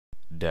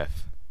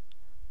death.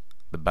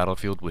 The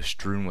battlefield was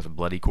strewn with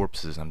bloody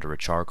corpses under a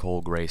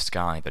charcoal-gray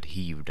sky that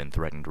heaved and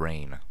threatened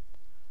rain.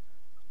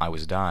 I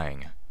was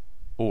dying,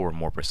 or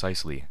more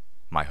precisely,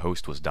 my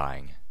host was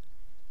dying,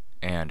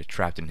 and,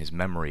 trapped in his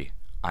memory,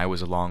 I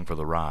was along for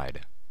the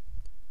ride.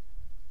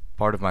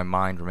 Part of my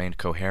mind remained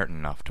coherent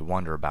enough to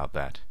wonder about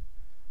that.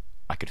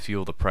 I could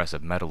feel the press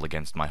of metal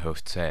against my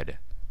host's head,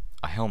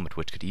 a helmet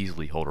which could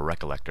easily hold a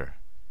recollector.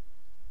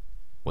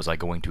 Was I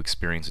going to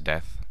experience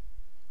death?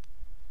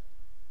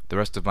 The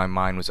rest of my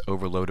mind was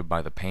overloaded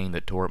by the pain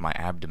that tore at my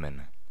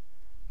abdomen.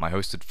 My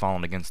host had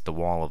fallen against the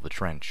wall of the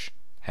trench,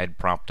 head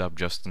propped up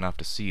just enough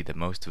to see that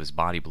most of his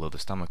body below the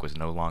stomach was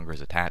no longer as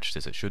attached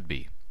as it should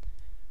be.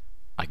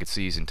 I could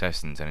see his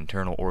intestines and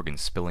internal organs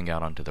spilling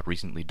out onto the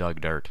recently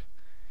dug dirt.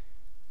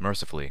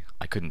 Mercifully,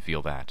 I couldn't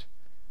feel that.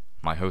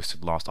 My host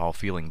had lost all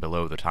feeling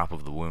below the top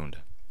of the wound.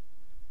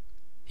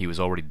 He was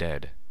already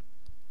dead.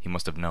 He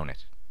must have known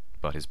it,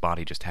 but his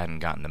body just hadn't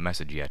gotten the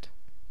message yet.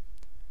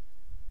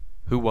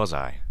 Who was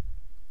I?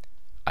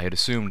 I had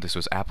assumed this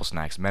was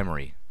Applesnack's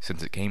memory,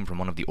 since it came from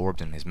one of the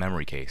orbs in his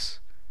memory case.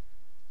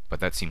 But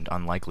that seemed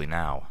unlikely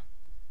now.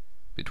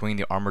 Between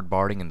the armored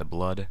barding and the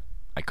blood,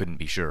 I couldn't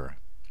be sure.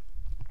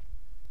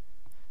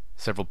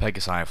 Several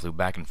Pegasi flew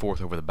back and forth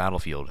over the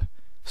battlefield,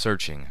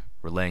 searching,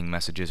 relaying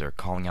messages, or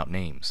calling out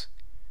names.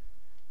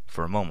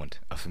 For a moment,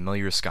 a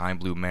familiar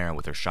sky-blue mare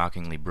with her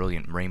shockingly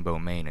brilliant rainbow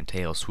mane and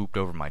tail swooped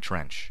over my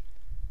trench.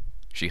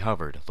 She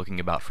hovered, looking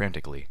about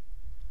frantically.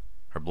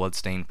 Her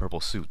blood-stained purple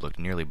suit looked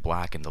nearly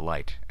black in the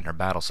light, and her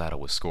battle saddle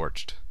was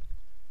scorched.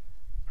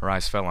 Her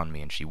eyes fell on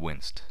me, and she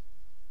winced.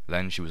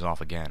 Then she was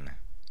off again.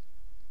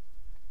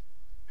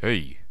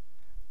 "Hey!"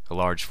 A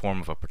large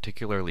form of a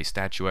particularly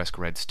statuesque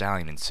red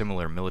stallion in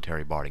similar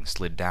military barding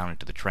slid down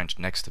into the trench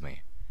next to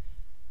me.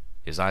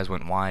 His eyes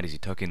went wide as he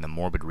took in the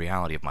morbid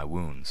reality of my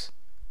wounds.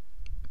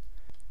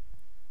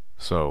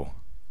 "So,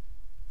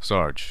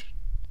 Sarge,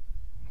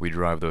 we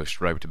drive those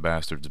striped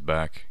bastards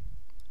back?"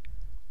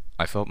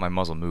 I felt my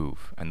muzzle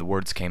move, and the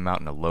words came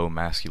out in a low,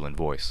 masculine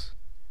voice.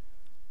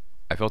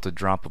 I felt a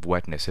drop of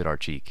wetness hit our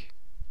cheek.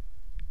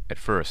 At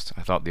first,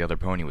 I thought the other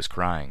pony was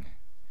crying,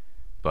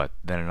 but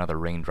then another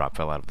raindrop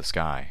fell out of the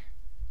sky,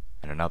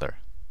 and another,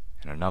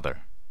 and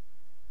another.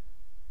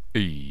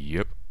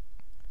 "Yep."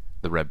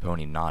 The red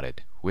pony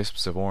nodded,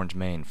 wisps of orange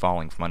mane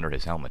falling from under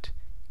his helmet,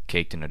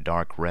 caked in a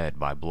dark red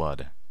by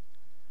blood.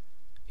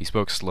 He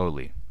spoke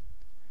slowly.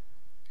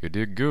 "You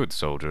did good,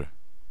 soldier.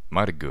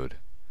 Mighty good.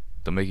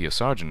 They'll make you a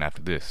sergeant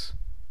after this."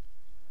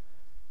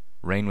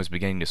 Rain was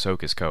beginning to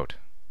soak his coat,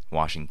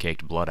 washing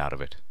caked blood out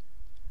of it.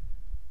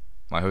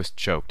 My host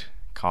choked,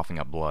 coughing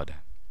up blood.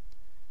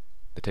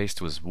 The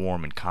taste was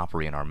warm and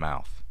coppery in our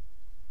mouth.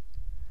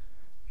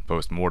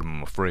 "Post-mortem,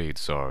 I'm afraid,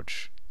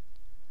 Sarge."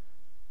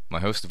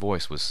 My host's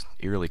voice was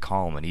eerily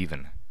calm and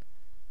even.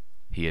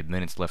 He had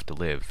minutes left to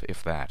live,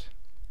 if that,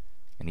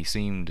 and he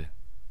seemed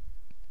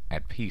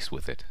at peace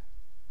with it.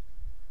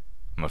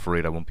 "I'm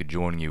afraid I won't be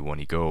joining you when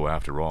you go,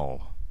 after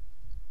all."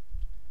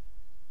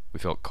 We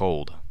felt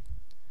cold.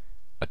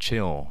 A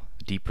chill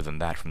deeper than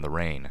that from the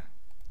rain.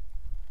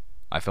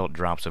 I felt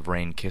drops of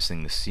rain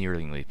kissing the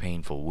searingly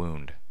painful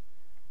wound.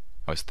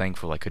 I was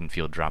thankful I couldn't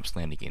feel drops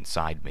landing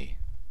inside me.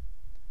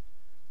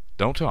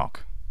 "Don't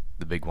talk,"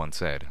 the big one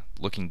said,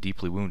 looking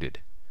deeply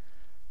wounded.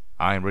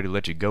 "I ain't ready to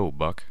let you go,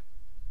 Buck."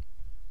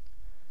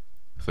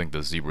 "Think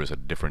the zebras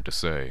had different to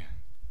say."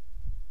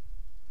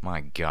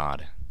 My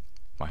God.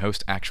 My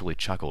host actually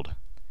chuckled.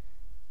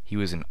 He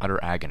was in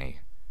utter agony.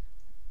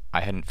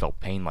 I hadn't felt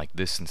pain like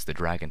this since the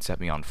dragon set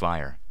me on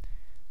fire.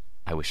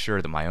 I was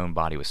sure that my own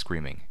body was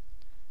screaming.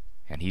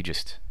 And he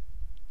just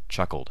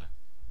chuckled.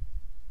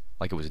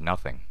 Like it was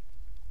nothing.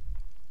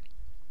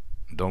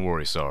 "Don't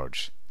worry,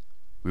 Sarge.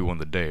 We won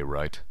the day,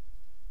 right?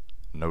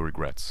 No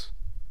regrets."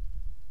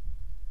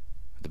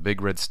 The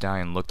big red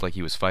stallion looked like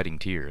he was fighting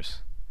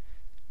tears.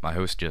 My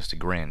host just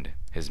grinned,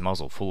 his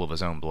muzzle full of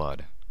his own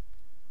blood.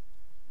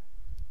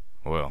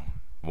 "Well,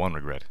 one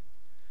regret.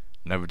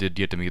 Never did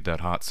get to meet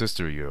that hot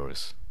sister of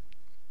yours."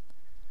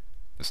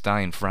 The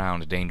stallion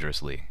frowned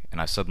dangerously, and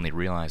I suddenly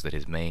realized that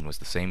his mane was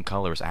the same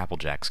color as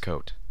Applejack's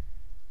coat.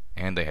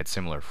 And they had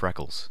similar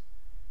freckles.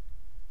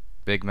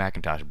 Big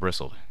Macintosh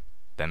bristled,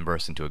 then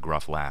burst into a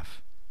gruff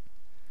laugh.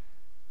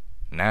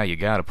 "Now you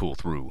gotta pull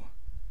through,"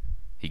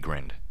 he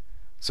grinned,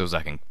 "so's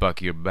I can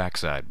buck your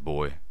backside,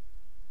 boy."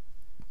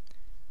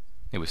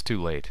 It was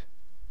too late.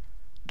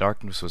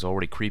 Darkness was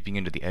already creeping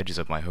into the edges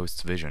of my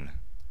host's vision.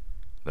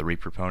 The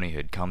Reaper pony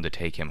had come to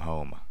take him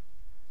home.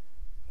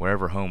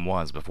 Wherever home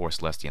was before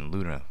Celestia and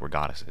Luna were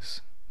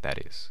goddesses, that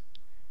is.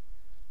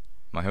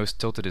 My host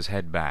tilted his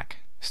head back,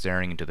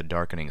 staring into the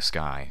darkening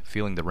sky,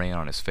 feeling the rain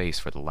on his face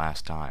for the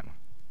last time.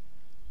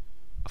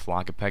 A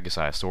flock of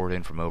Pegasi soared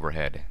in from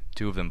overhead,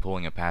 2 of them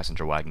pulling a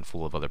passenger wagon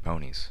full of other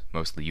ponies,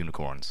 mostly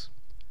unicorns.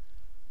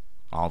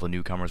 All the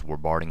newcomers wore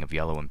barding of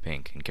yellow and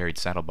pink, and carried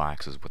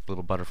saddleboxes with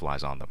little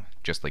butterflies on them,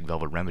 just like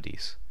velvet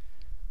remedies.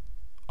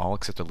 All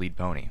except the lead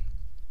pony.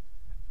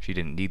 She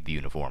didn't need the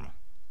uniform.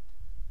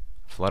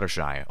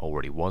 Fluttershy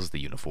already was the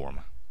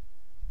uniform.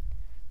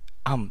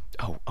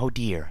 Oh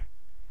dear,"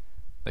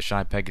 The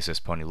shy Pegasus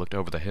pony looked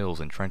over the hills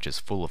and trenches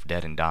full of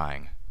dead and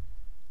dying.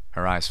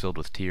 Her eyes filled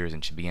with tears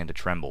and she began to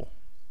tremble.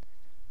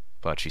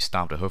 But she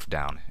stomped a hoof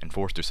down and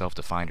forced herself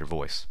to find her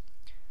voice.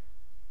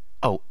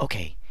 "Oh,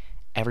 okay.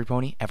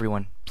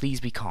 Everyone, please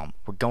be calm.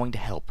 We're going to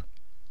help."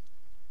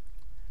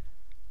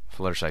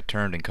 Fluttershy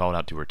turned and called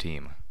out to her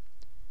team.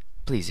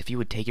 "Please, if you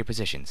would take your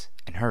positions,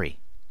 and hurry.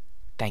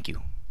 Thank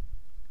you."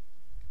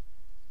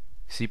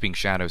 Seeping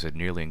shadows had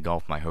nearly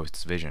engulfed my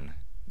host's vision,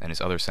 and his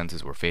other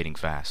senses were fading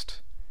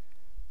fast.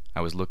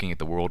 I was looking at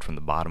the world from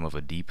the bottom of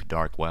a deep,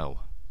 dark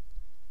well.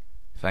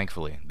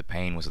 Thankfully, the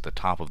pain was at the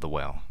top of the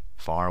well,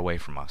 far away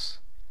from us.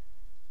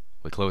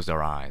 We closed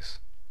our eyes.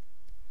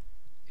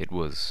 It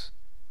was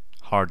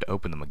hard to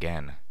open them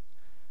again.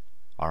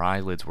 Our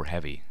eyelids were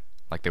heavy,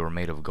 like they were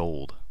made of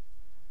gold.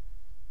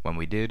 When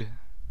we did,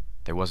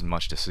 there wasn't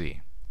much to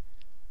see.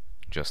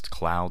 Just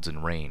clouds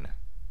and rain,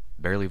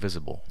 barely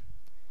visible.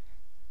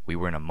 We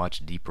were in a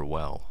much deeper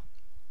well.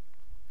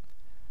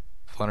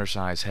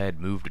 Fluttershy's head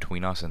moved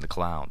between us and the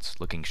clouds,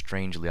 looking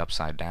strangely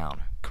upside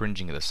down,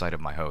 cringing at the sight of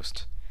my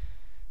host.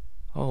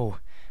 Oh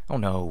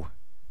no.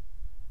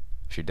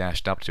 She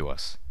dashed up to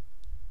us.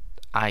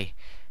 I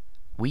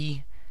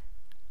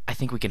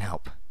think we can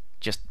help.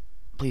 Just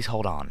please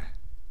hold on."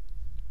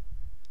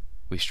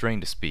 We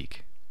strained to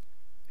speak.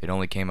 It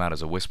only came out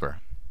as a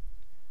whisper.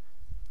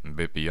 "A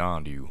bit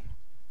beyond you.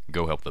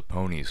 Go help the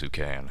ponies who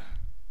can."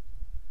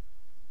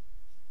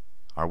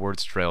 Our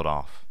words trailed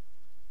off.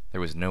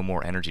 There was no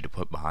more energy to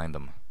put behind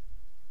them.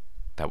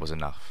 That was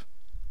enough,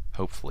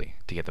 hopefully,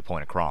 to get the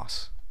point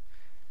across.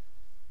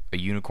 A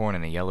unicorn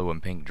in a yellow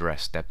and pink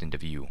dress stepped into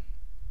view.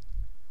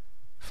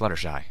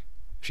 "Fluttershy,"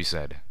 she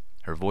said,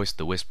 her voice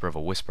the whisper of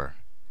a whisper.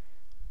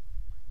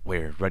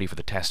 "We're ready for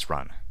the test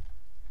run."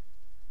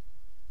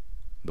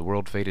 The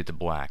world faded to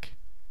black,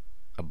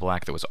 a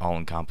black that was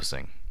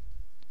all-encompassing.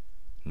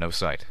 No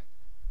sight,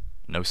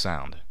 no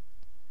sound,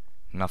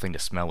 nothing to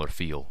smell or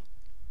feel.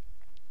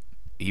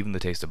 Even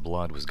the taste of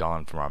blood was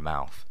gone from our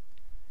mouth.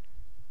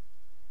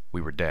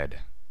 We were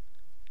dead.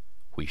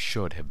 We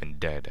should have been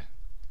dead.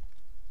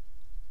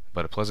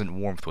 But a pleasant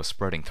warmth was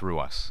spreading through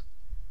us.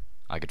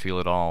 I could feel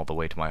it all the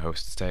way to my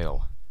host's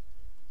tail.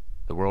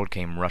 The world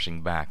came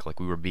rushing back like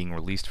we were being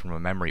released from a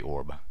memory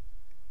orb.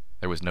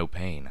 There was no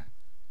pain.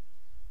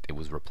 It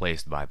was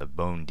replaced by the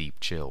bone-deep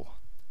chill.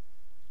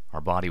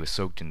 Our body was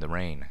soaked in the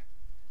rain.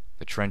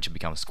 The trench had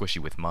become squishy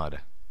with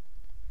mud.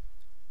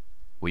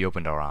 We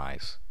opened our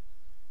eyes.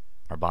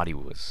 Our body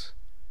was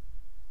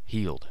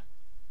healed.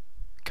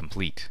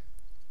 Complete.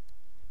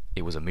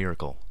 It was a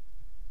miracle.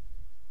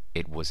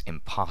 It was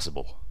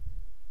impossible.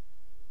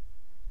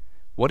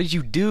 "What did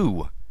you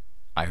do?"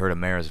 I heard a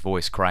mare's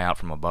voice cry out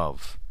from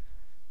above.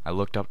 I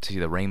looked up to see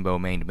the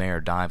rainbow-maned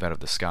mare dive out of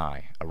the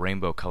sky, a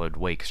rainbow-colored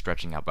wake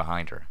stretching out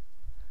behind her.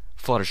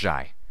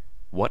 "Fluttershy,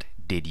 what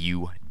did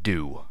you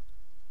do?"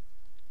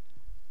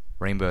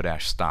 Rainbow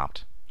Dash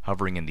stopped,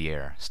 hovering in the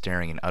air,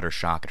 staring in utter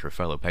shock at her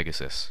fellow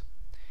Pegasus.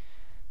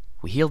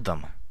 "We healed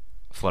them,"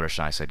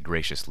 Fluttershy said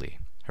graciously,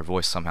 her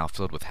voice somehow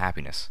filled with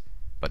happiness,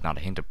 but not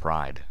a hint of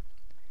pride.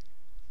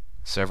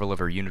 Several of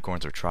her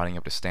unicorns were trotting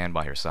up to stand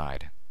by her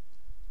side.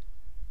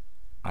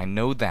 "I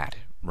know that,"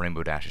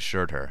 Rainbow Dash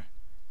assured her.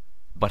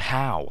 "But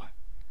how?"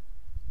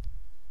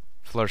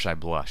 Fluttershy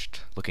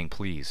blushed, looking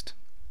pleased.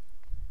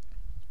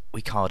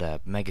 "We call it a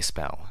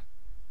megaspell."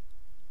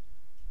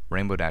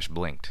 Rainbow Dash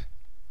blinked.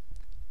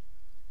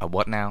 "A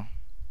what now?"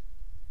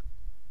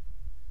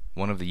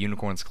 One of the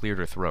unicorns cleared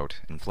her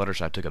throat, and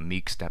Fluttershy took a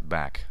meek step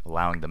back,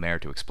 allowing the mare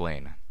to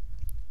explain.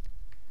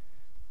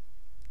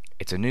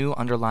 "It's a new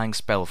underlying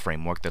spell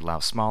framework that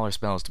allows smaller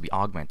spells to be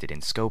augmented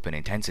in scope and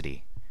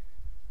intensity."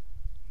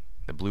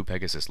 The blue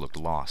Pegasus looked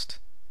lost,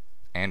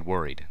 and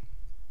worried.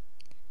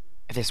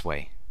 "This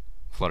way,"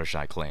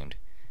 Fluttershy claimed.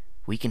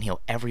 "We can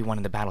heal everyone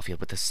in the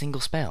battlefield with a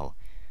single spell.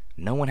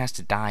 No one has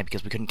to die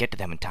because we couldn't get to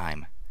them in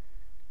time."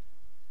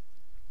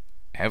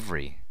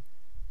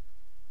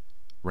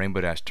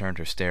 Rainbow Dash turned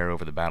her stare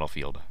over the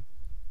battlefield.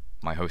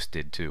 My host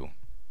did too.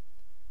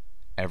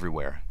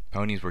 Everywhere,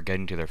 ponies were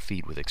getting to their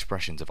feet with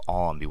expressions of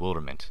awe and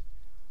bewilderment.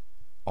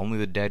 Only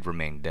the dead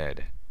remained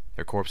dead,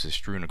 their corpses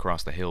strewn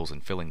across the hills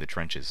and filling the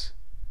trenches.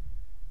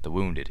 The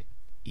wounded,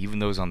 even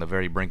those on the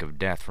very brink of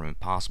death from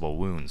impossible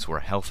wounds,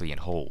 were healthy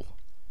and whole.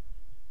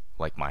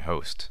 Like my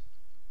host.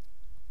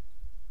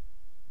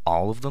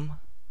 All of them?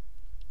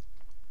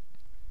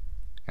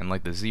 And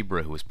like the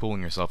zebra who was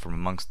pulling herself from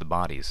amongst the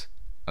bodies,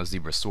 a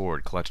zebra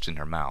sword clutched in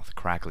her mouth,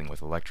 crackling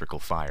with electrical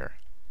fire.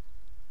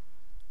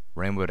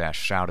 Rainbow Dash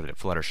shouted at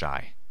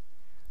Fluttershy.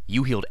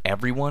 "You healed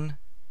everyone?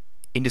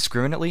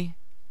 Indiscriminately?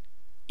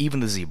 Even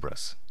the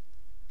zebras?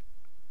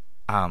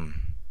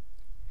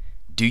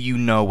 Do you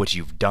know what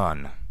you've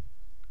done?"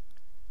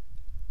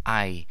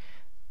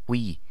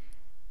 "Do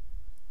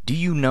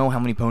you know how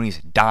many ponies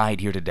died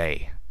here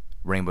today?"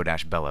 Rainbow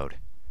Dash bellowed.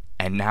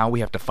 "And now we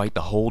have to fight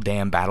the whole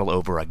damn battle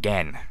over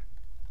again."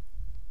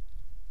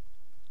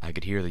 I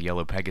could hear the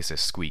yellow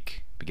Pegasus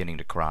squeak, beginning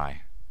to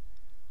cry.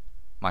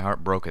 My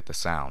heart broke at the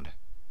sound.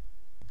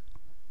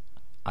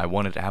 I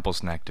wanted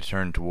Applesnack to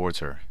turn towards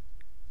her.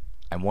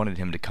 I wanted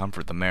him to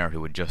comfort the mare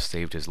who had just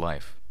saved his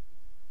life.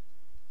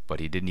 But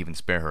he didn't even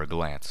spare her a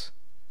glance.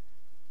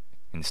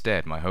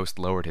 Instead, my host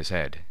lowered his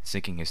head,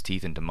 sinking his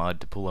teeth into mud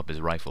to pull up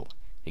his rifle,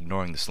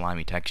 ignoring the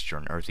slimy texture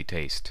and earthy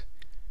taste.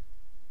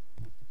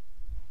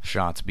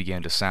 Shots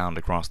began to sound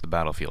across the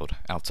battlefield,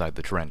 outside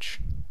the trench.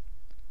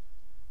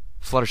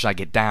 "Fluttershy,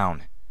 get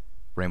down!"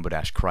 Rainbow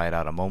Dash cried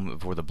out a moment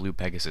before the blue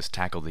Pegasus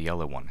tackled the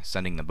yellow one,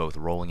 sending them both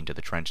rolling into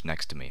the trench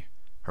next to me,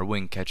 her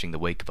wing catching the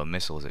wake of a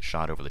missile as it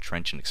shot over the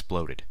trench and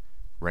exploded,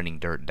 raining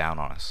dirt down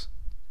on us.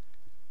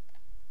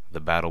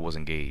 The battle was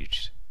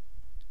engaged.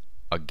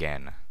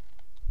 Again.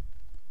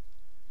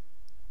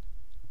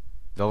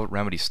 Velvet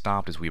Remedy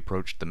stopped as we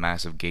approached the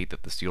massive gate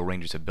that the Steel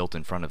Rangers had built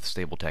in front of the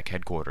Stable-Tech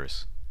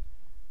headquarters.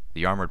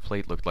 The armored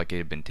plate looked like it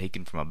had been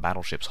taken from a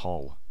battleship's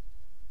hull.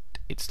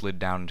 It slid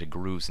down into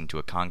grooves into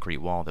a concrete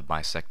wall that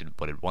bisected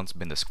what had once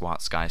been the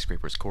squat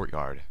skyscraper's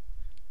courtyard.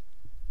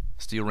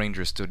 Steel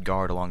Rangers stood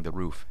guard along the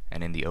roof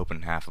and in the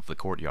open half of the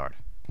courtyard,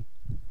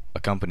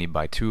 accompanied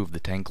by two of the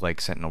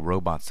tank-like Sentinel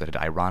robots that had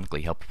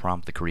ironically helped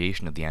prompt the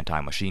creation of the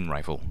anti-machine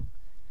rifle.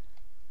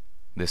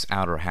 This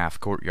outer half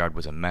courtyard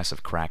was a mess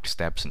of cracked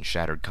steps and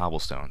shattered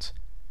cobblestones,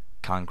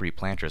 concrete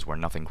planters where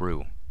nothing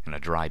grew, and a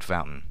dried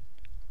fountain.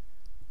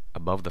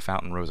 Above the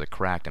fountain rose a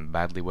cracked and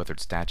badly weathered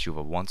statue of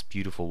a once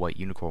beautiful white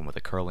unicorn with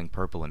a curling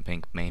purple and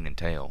pink mane and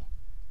tail.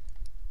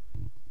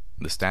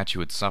 The statue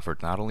had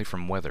suffered not only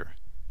from weather,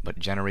 but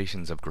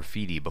generations of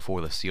graffiti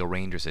before the Steel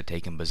Rangers had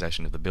taken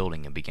possession of the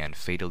building and began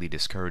fatally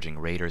discouraging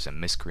raiders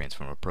and miscreants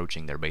from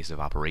approaching their base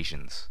of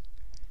operations.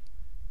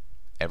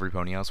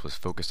 Everyone else was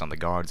focused on the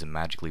guards in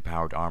magically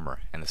powered armor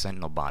and the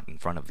Sentinel bot in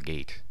front of the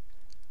gate.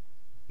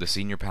 The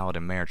senior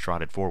paladin mare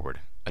trotted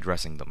forward,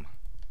 addressing them.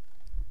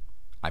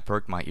 I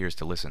perked my ears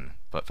to listen,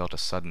 but felt a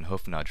sudden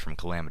hoof nudge from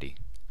Calamity.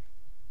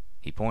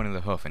 He pointed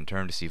the hoof and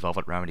turned to see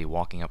Velvet Remedy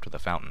walking up to the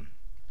fountain.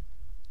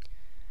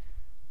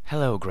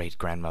 "Hello,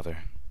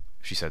 great-grandmother,"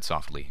 she said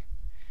softly.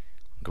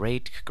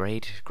 "Great.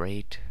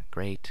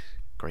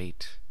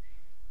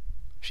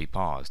 She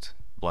paused,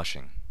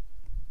 blushing.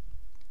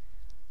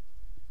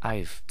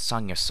 "I've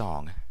sung your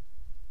song,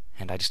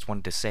 and I just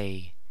wanted to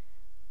say,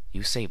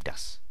 you saved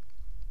us.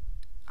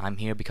 I'm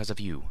here because of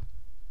you.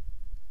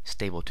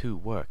 Stable 2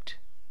 worked."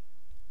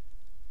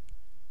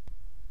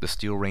 The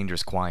Steel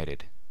Rangers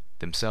quieted,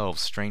 themselves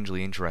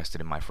strangely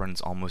interested in my friend's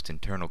almost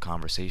internal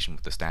conversation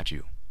with the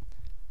statue.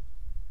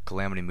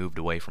 Calamity moved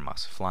away from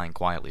us, flying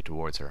quietly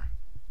towards her.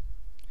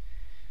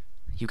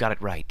 "You got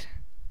it right."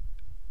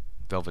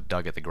 Velvet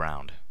dug at the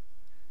ground.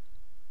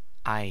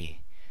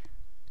 "I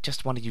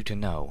just wanted you to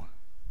know."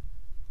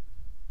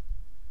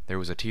 There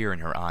was a tear in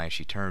her eye as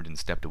she turned and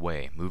stepped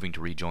away, moving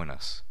to rejoin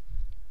us.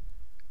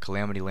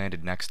 Calamity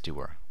landed next to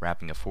her,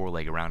 wrapping a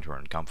foreleg around her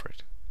in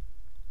comfort.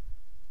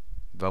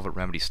 Velvet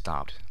Remedy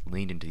stopped,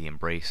 leaned into the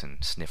embrace,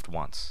 and sniffed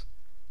once.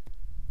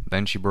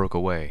 Then she broke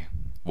away,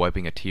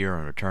 wiping a tear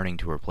and returning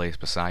to her place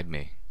beside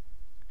me.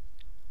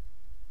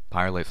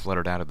 Firelight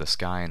fluttered out of the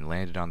sky and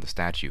landed on the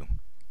statue,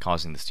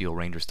 causing the Steel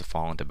Rangers to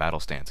fall into battle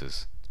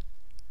stances.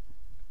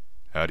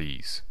 "At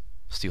ease,"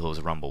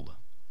 Steelhose rumbled.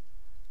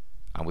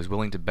 I was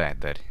willing to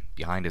bet that,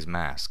 behind his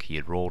mask, he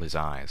had rolled his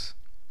eyes.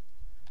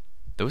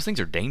 "Those things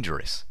are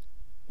dangerous,"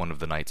 one of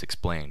the knights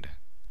explained.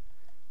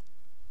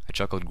 I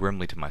chuckled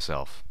grimly to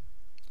myself.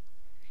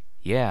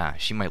 "Yeah,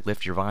 she might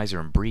lift your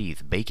visor and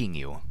breathe, baking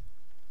you."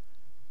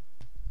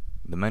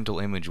 The mental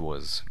image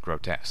was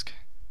grotesque.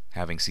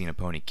 Having seen a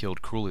pony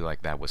killed cruelly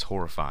like that was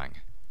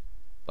horrifying.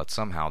 But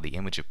somehow the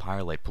image of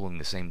Firelight pulling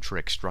the same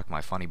trick struck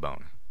my funny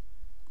bone.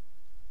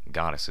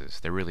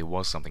 Goddesses, there really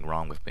was something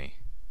wrong with me.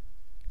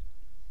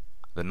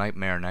 The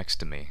nightmare next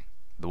to me,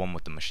 the one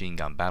with the machine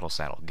gun battle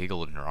saddle,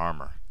 giggled in her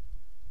armor.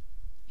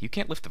 "You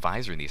can't lift the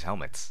visor in these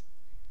helmets."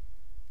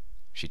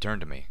 She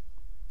turned to me.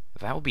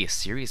 "That would be a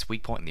serious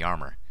weak point in the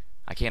armor.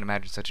 I can't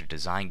imagine such a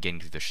design getting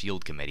through the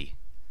shield committee."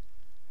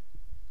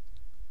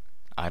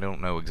 I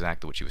don't know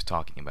exactly what she was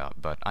talking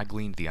about, but I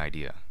gleaned the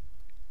idea.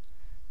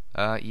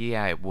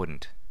 Yeah, it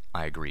wouldn't,"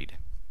 I agreed.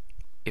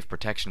 "If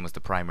protection was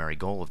the primary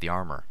goal of the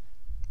armor."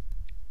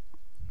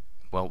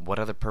 "Well, what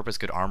other purpose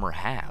could armor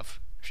have?"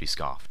 she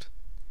scoffed.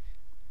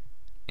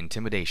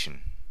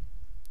 "Intimidation."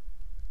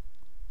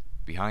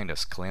 Behind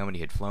us, Calamity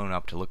had flown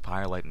up to look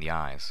Firelight in the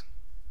eyes.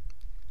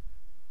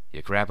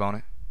 "You crap on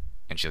it,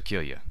 and she'll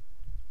kill you.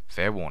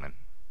 Fair warning."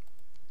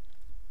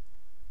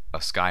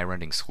 A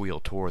sky-rending squeal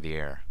tore the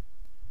air.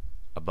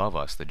 Above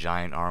us, the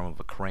giant arm of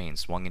a crane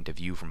swung into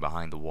view from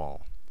behind the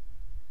wall.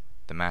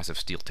 The massive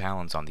steel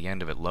talons on the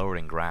end of it lowered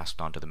and grasped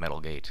onto the metal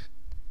gate.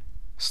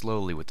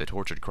 Slowly, with the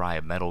tortured cry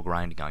of metal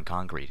grinding on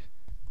concrete,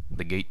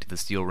 the gate to the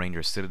Steel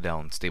Ranger Citadel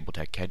and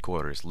Stable-Tech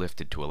headquarters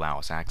lifted to allow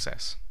us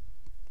access.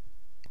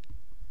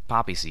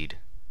 "Poppy seed,"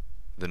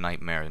 the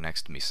nightmare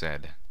next to me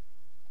said.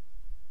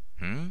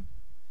 "Hmm?"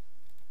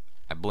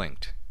 I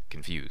blinked,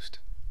 confused.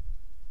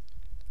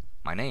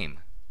 "My name,"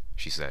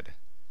 she said.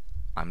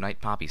 "I'm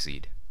Knight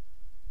Poppyseed."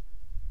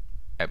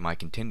 At my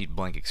continued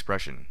blank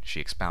expression, she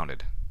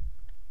expounded.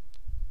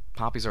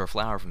 "Poppies are a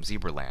flower from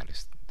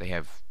Zebraland. They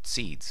have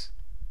seeds."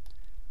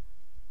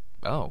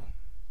 "Oh."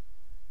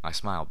 I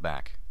smiled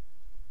back.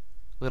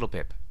 Little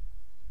Pip.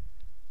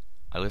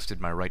 I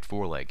lifted my right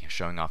foreleg,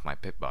 showing off my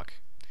pip-buck.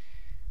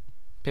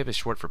 Pip is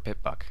short for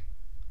pip-buck,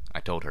 I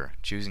told her,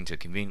 choosing to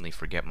conveniently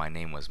forget my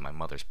name was my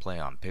mother's play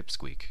on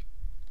pipsqueak.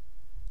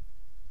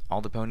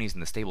 All the ponies in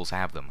the stables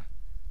have them.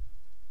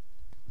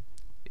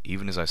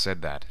 Even as I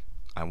said that,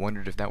 I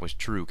wondered if that was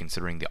true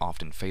considering the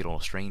often fatal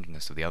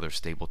strangeness of the other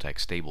Stable-Tech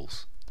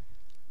stables.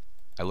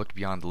 I looked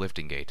beyond the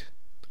lifting gate,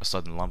 a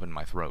sudden lump in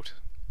my throat.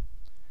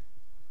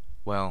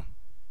 Well,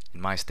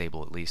 in my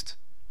stable at least.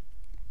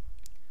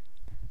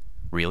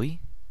 Really?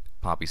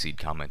 Poppyseed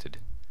commented.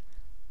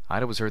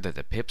 I'd always heard that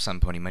the Pip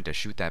Sun pony meant to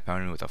shoot that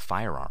pony with a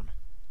firearm.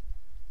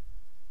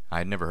 I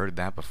had never heard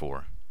that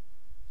before.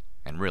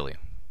 And really,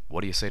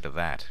 what do you say to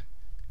that?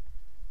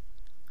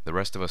 The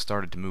rest of us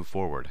started to move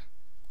forward.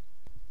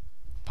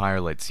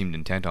 Firelight seemed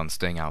intent on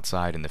staying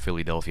outside in the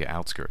Philadelphia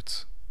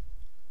outskirts.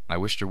 I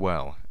wished her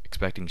well,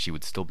 expecting she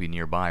would still be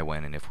nearby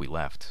when and if we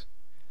left.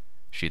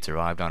 She had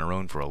survived on her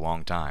own for a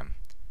long time.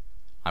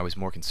 I was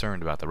more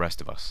concerned about the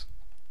rest of us.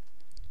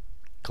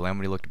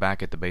 Calamity looked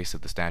back at the base of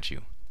the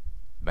statue,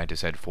 bent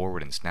his head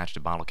forward and snatched a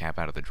bottle cap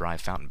out of the dry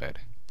fountain bed.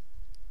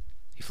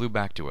 He flew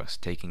back to us,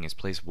 taking his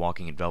place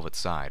walking at Velvet's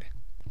side,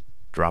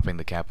 dropping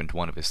the cap into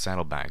one of his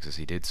saddlebags as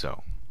he did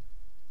so.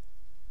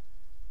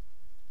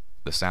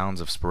 The sounds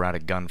of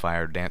sporadic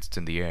gunfire danced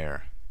in the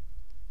air.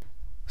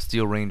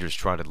 Steel Rangers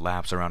trotted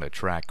laps around a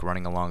track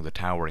running along the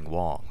towering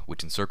wall,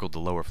 which encircled the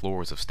lower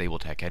floors of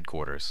Stable-Tech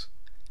headquarters.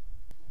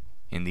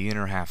 In the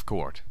inner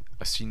half-court,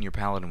 a senior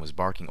paladin was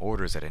barking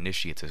orders at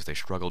initiates as they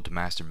struggled to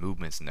master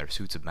movements in their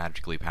suits of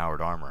magically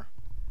powered armor.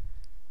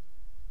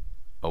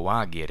 "Oh,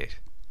 I get it,"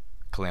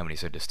 Calamity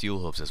said to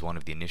Steelhooves as one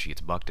of the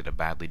initiates bucked at a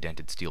badly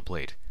dented steel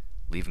plate,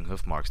 leaving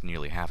hoof marks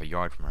nearly half a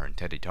yard from her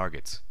intended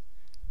targets.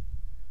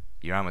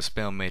 "Your armor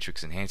spell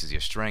matrix enhances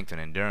your strength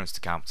and endurance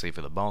to compensate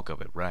for the bulk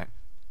of it, right?"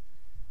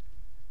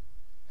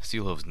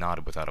 Steelhooves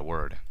nodded without a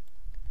word.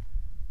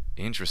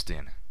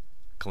 "Interesting,"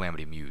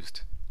 Calamity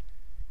mused.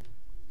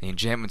 "The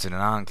enchantment's in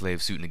an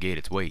enclave suit negate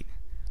its weight.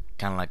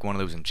 Kinda like one of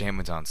those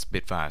enchantments on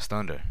Spitfire's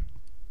Thunder."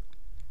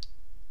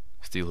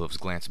 Steelhooves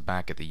glanced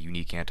back at the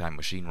unique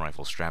anti-machine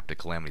rifle strapped to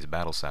Calamity's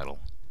battle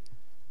saddle.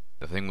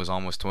 The thing was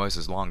almost twice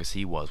as long as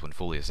he was when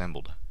fully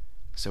assembled,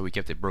 so he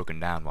kept it broken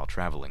down while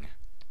traveling.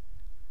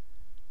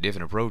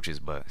 Different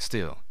approaches, but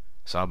still,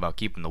 it's all about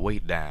keeping the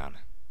weight down.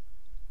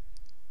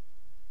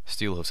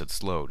 Steelhooves had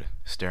slowed,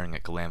 staring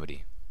at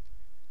Calamity.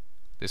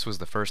 This was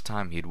the first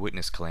time he had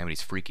witnessed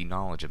Calamity's freaky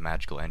knowledge of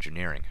magical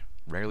engineering,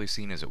 rarely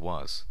seen as it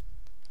was.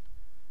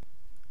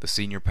 The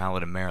senior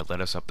paladin mare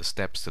led us up the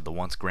steps to the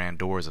once grand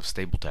doors of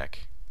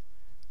Stable-Tech.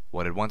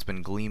 What had once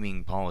been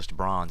gleaming, polished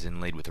bronze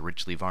inlaid with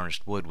richly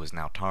varnished wood was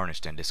now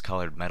tarnished and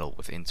discolored metal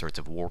with inserts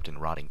of warped and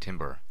rotting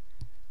timber.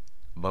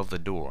 Above the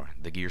door,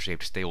 the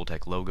gear-shaped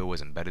Stable-Tech logo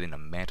was embedded in a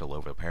mantle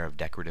over a pair of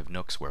decorative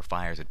nooks where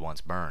fires had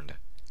once burned.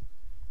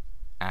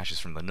 Ashes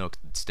from the nooks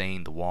had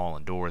stained the wall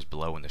and doors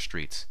below in the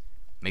streets,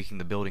 making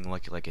the building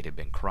look like it had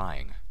been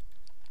crying.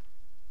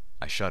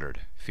 I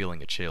shuddered,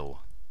 feeling a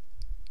chill.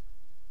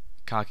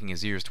 Cocking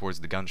his ears towards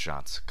the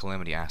gunshots,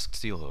 Calamity asked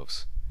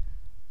Steelhooves,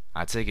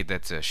 "I take it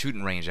that's a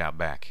shooting range out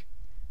back.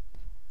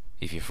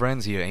 If your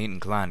friends here ain't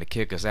inclined to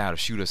kick us out or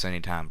shoot us any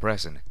time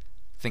pressing,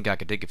 think I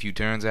could take a few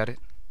turns at it?"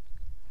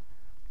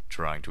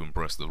 "Trying to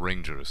impress the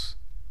Rangers,"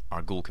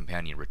 our ghoul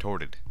companion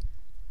retorted.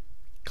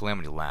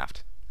 Calamity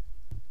laughed.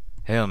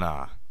 "Hell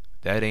nah,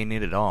 that ain't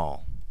it at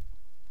all."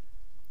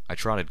 I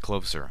trotted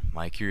closer,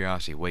 my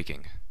curiosity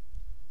waking.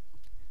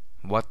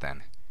 "What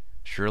then?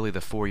 Surely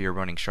the 4-year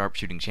running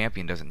sharpshooting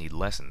champion doesn't need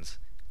lessons.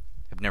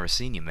 I've never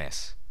seen you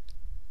miss."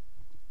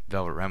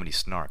 Velvet Remedy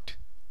snarked.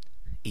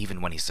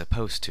 "Even when he's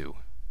supposed to."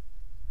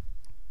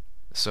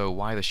 "So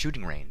why the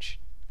shooting range?"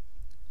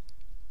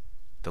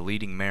 The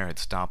leading mare had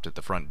stopped at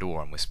the front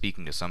door and was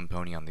speaking to some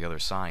pony on the other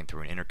side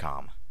through an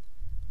intercom.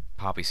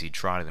 Poppyseed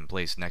trotted in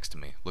place next to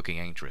me, looking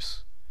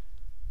anxious.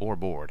 Or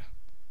bored.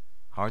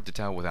 Hard to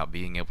tell without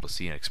being able to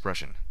see an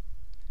expression.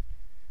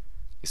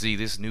 "You see,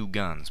 this new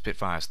gun,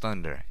 Spitfire's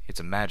Thunder, it's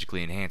a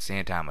magically enhanced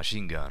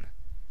anti-machine gun,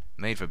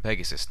 made for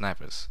Pegasus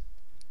snipers."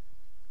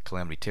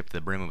 Calamity tipped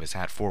the brim of his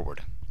hat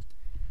forward.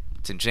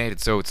 "It's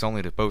enchanted so it's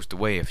only supposed to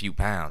weigh a few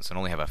pounds and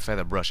only have a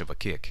feather brush of a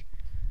kick.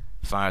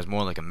 Fires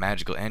more like a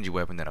magical engine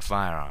weapon than a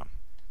firearm.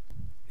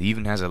 It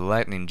even has a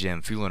lightning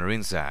gem fueling her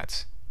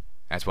insides.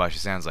 That's why she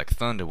sounds like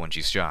thunder when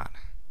she's shot.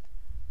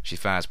 She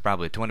fires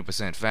probably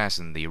 20%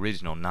 faster than the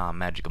original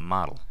non-magical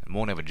model and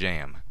won't have a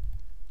jam.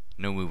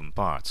 No moving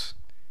parts."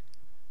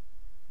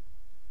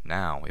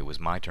 Now it was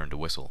my turn to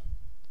whistle.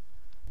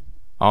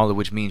 "All of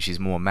which means she's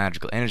more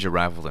magical energy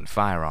rifle than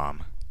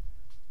firearm.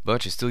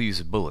 But she still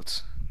uses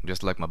bullets,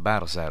 just like my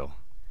battle saddle.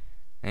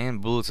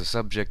 And bullets are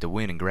subject to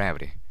wind and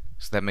gravity,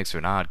 so that makes her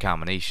an odd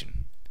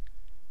combination."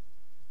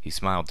 He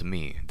smiled to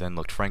me, then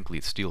looked frankly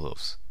at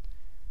Steelhooves.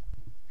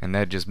 "And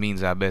that just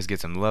means I best get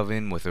some love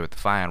in with her at the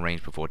firing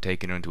range before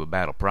taking her into a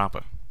battle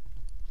proper."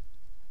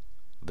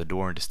 The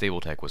door into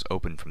Stable-Tech was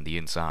open from the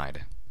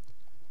inside.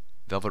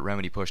 Velvet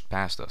Remedy pushed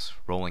past us,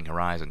 rolling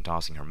her eyes and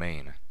tossing her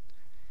mane.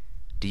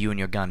 Do you and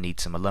your gun need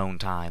some alone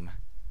time?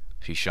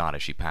 She shot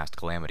as she passed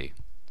Calamity.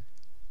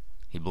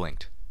 He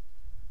blinked.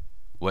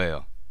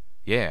 Well,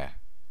 yeah,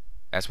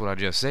 that's what I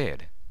just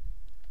said.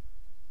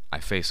 I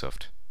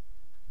face-huffed.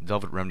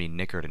 Velvet Remedy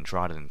nickered and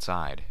trotted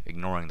inside,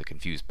 ignoring the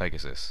confused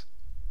Pegasus.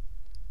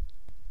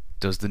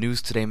 Does the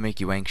news today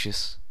make you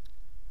anxious?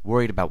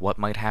 Worried about what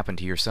might happen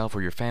to yourself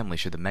or your family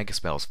should the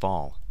megaspells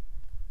fall?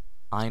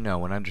 I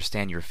know and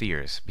understand your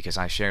fears, because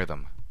I share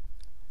them.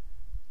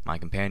 My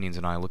companions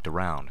and I looked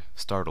around,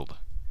 startled.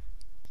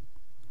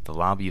 The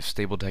lobby of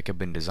Stabletech had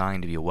been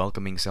designed to be a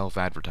welcoming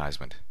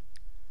self-advertisement.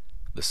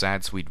 The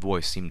sad, sweet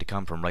voice seemed to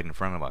come from right in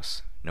front of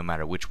us, no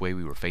matter which way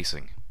we were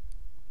facing.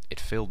 It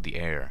filled the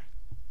air.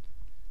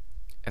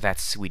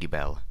 That's Sweetie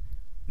Belle,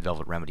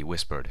 Velvet Remedy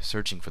whispered,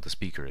 searching for the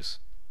speakers.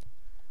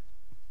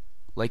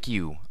 Like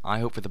you, I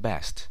hope for the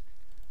best.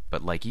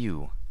 But like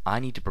you, I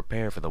need to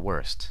prepare for the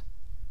worst.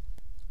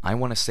 I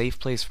want a safe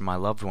place for my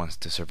loved ones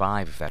to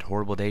survive if that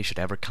horrible day should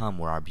ever come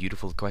where our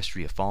beautiful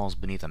Equestria falls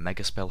beneath a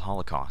megaspell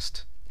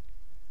holocaust.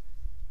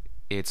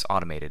 It's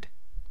automated,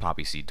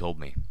 Poppy Seed told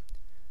me.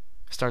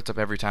 Starts up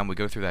every time we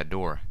go through that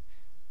door.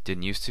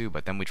 Didn't used to,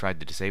 but then we tried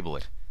to disable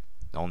it.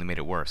 It only made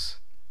it worse.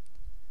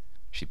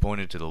 She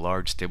pointed to the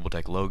large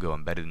Stabletech logo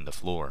embedded in the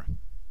floor.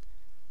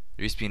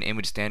 There used to be an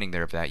image standing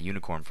there of that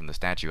unicorn from the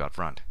statue out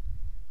front.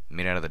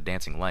 Made out of the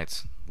dancing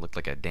lights. Looked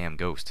like a damn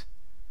ghost.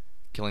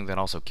 Killing that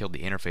also killed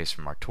the interface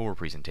from our tour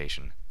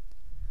presentation.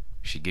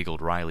 She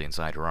giggled wryly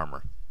inside her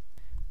armor.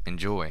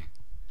 Enjoy.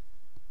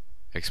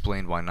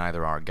 Explained why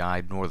neither our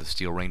guide nor the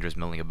Steel Rangers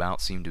milling about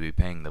seemed to be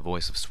paying the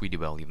voice of Sweetie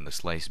Belle even the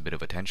slightest bit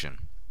of attention.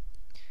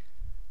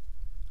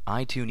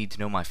 I too need to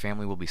know my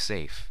family will be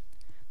safe.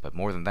 But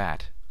more than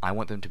that, I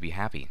want them to be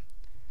happy.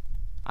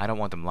 I don't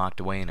want them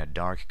locked away in a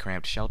dark,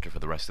 cramped shelter for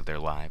the rest of their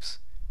lives.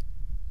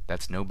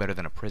 That's no better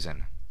than a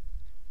prison.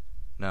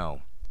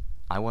 No,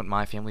 I want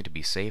my family to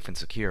be safe and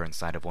secure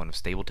inside of one of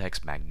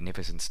Stabletech's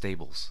magnificent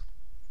stables.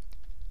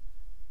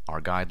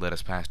 Our guide led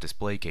us past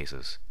display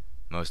cases,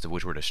 most of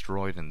which were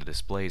destroyed and the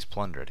displays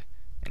plundered,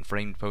 and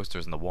framed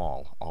posters on the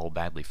wall, all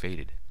badly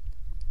faded.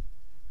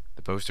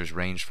 The posters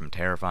ranged from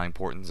terrifying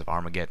portents of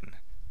Armageddon,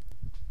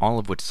 all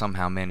of which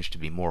somehow managed to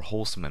be more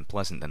wholesome and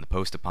pleasant than the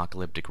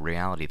post-apocalyptic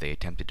reality they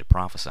attempted to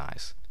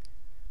prophesize,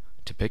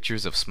 to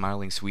pictures of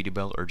smiling Sweetie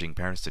Belle urging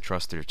parents to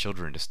trust their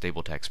children to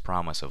Stabletech's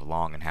promise of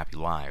long and happy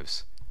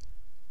lives.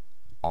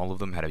 All of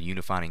them had a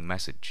unifying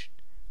message,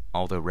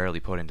 although rarely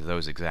put into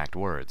those exact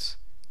words.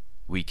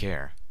 We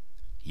care.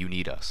 You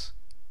need us.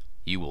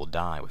 You will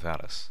die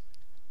without us.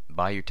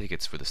 Buy your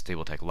tickets for the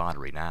Stabletech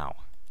lottery now.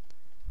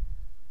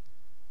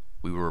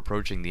 We were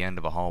approaching the end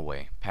of a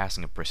hallway,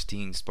 passing a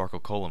pristine Sparkle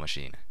Cola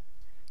machine.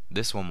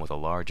 This one with a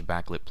large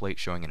backlit plate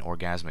showing an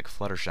orgasmic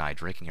Fluttershy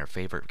drinking her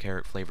favorite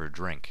carrot-flavored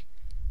drink,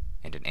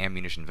 and an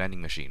ammunition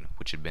vending machine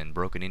which had been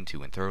broken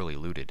into and thoroughly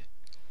looted.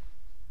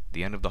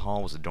 The end of the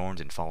hall was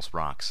adorned in false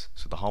rocks,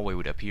 so the hallway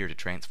would appear to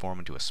transform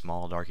into a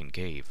small darkened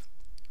cave.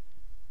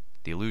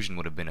 The illusion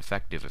would have been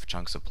effective if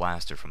chunks of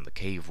plaster from the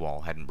cave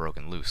wall hadn't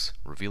broken loose,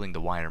 revealing the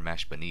wire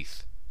mesh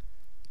beneath.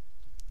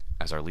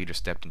 As our leader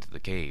stepped into the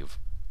cave,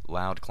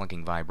 loud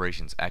clunking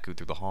vibrations echoed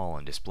through the hall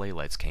and display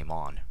lights came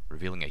on,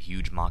 revealing a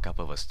huge mock-up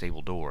of a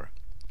stable door.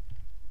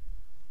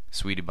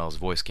 Sweetie Belle's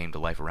voice came to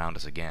life around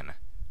us again,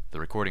 the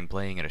recording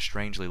playing at a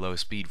strangely low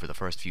speed for the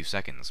first few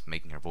seconds,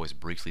 making her voice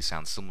briefly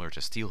sound similar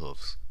to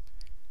Steelhooves.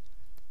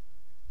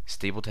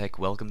 Stabletech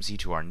welcomes you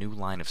to our new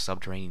line of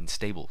subterranean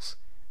stables,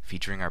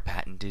 featuring our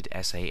patented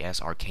SAS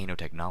Arcano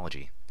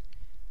technology.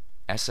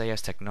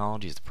 SAS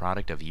technology is the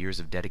product of years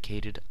of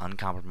dedicated,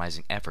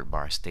 uncompromising effort by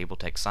our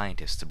Stabletech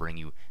scientists to bring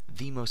you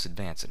the most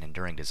advanced and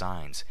enduring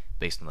designs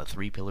based on the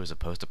 3 pillars of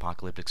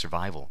post-apocalyptic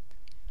survival: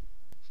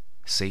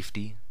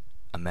 safety,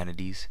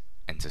 amenities,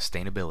 and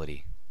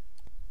sustainability.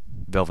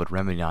 Velvet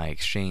Remedy and I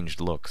exchanged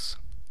looks.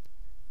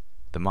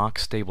 The mock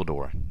stable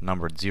door,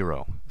 numbered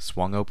 0,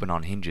 swung open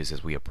on hinges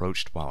as we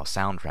approached while a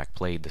soundtrack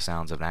played the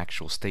sounds of an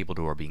actual stable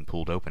door being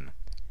pulled open.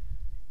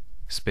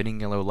 Spinning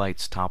yellow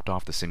lights topped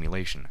off the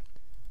simulation,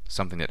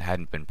 something that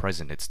hadn't been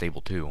present at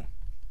Stable 2.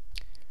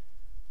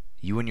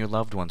 You and your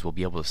loved ones will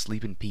be able to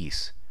sleep in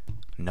peace,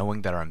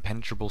 knowing that our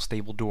impenetrable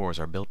stable doors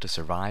are built to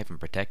survive and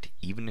protect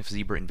even if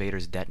Zebra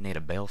invaders detonate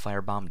a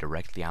balefire bomb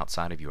directly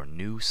outside of your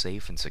new,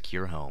 safe, and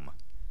secure home.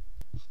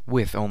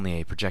 With only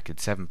a projected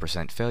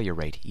 7% failure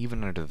rate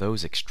even under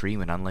those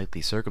extreme and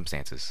unlikely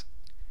circumstances.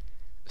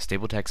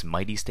 Stabletech's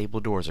mighty stable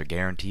doors are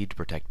guaranteed to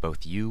protect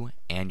both you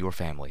and your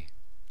family.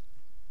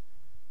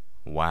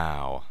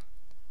 Wow.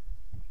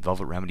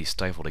 Velvet Remedy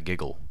stifled a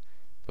giggle.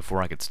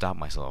 Before I could stop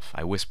myself,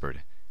 I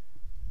whispered,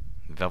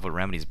 "Velvet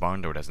Remedy's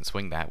barn door doesn't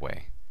swing that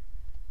way."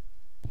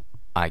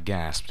 I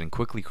gasped and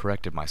quickly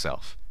corrected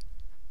myself.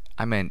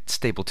 "I meant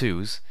Stable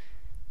 2's.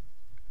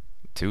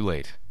 Too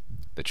late.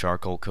 The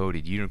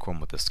charcoal-coated unicorn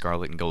with the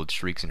scarlet and gold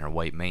streaks in her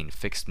white mane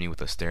fixed me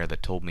with a stare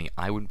that told me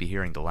I wouldn't be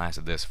hearing the last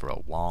of this for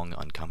a long,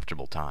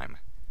 uncomfortable time.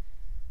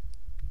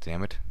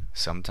 Damn it,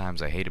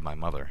 sometimes I hated my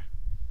mother.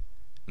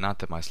 Not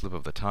that my slip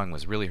of the tongue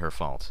was really her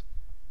fault,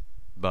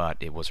 but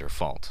it was her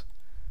fault.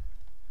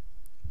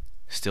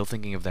 Still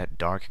thinking of that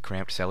dark,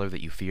 cramped cellar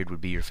that you feared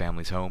would be your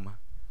family's home?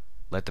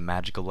 Let the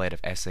magical light of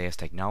SAS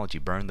technology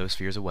burn those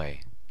fears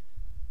away.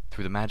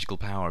 Through the magical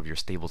power of your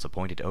stable's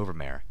appointed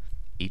overmare,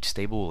 each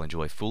stable will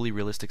enjoy fully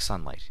realistic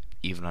sunlight,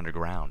 even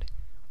underground,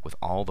 with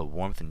all the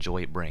warmth and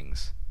joy it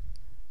brings.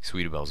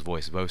 Sweetibel's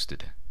voice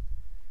boasted.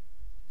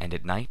 And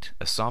at night,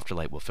 a softer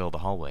light will fill the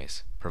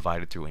hallways,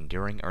 provided through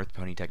enduring Earth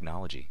Pony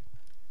technology.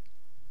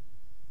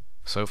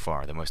 So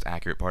far, the most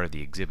accurate part of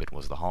the exhibit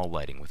was the hall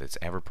lighting with its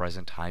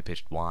ever-present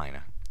high-pitched whine.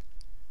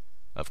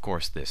 Of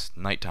course, this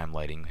nighttime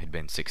lighting had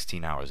been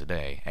 16 hours a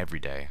day, every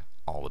day,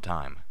 all the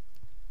time.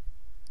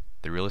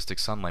 The realistic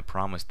sunlight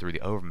promised through the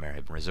overmare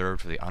had been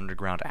reserved for the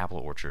underground apple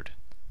orchard,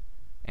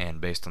 and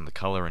based on the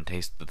color and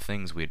taste of the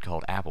things we had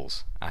called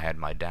apples, I had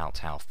my doubts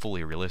how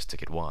fully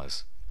realistic it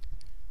was.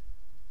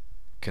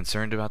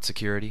 Concerned about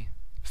security?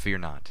 Fear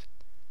not.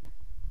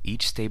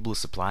 Each stable is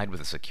supplied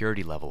with a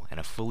security level and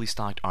a fully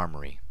stocked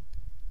armory.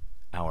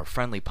 Our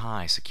Friendly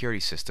Pie security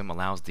system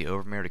allows the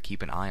overmare to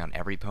keep an eye on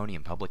every pony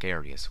in public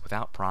areas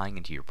without prying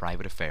into your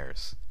private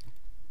affairs.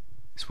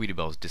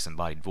 Sweetibel's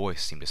disembodied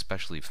voice seemed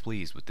especially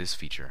pleased with this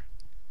feature.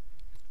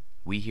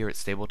 We here at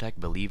Stabletech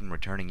believe in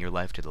returning your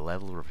life to the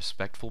level of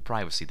respectful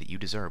privacy that you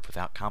deserve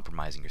without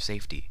compromising your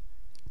safety.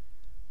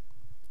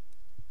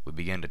 We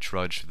began to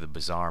trudge through the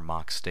bizarre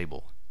mock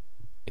stable.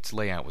 Its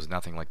layout was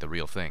nothing like the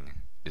real thing,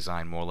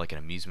 designed more like an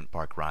amusement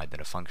park ride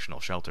than a functional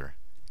shelter.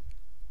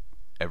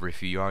 Every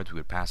few yards we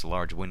would pass a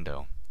large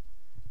window.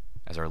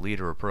 As our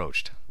leader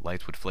approached,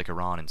 lights would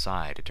flicker on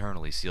inside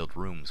eternally sealed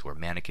rooms where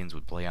mannequins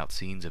would play out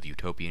scenes of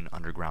utopian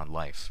underground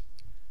life.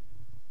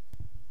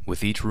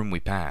 With each room we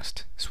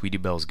passed,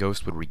 Sweetibel's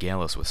ghost would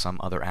regale us with some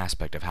other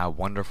aspect of how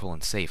wonderful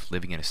and safe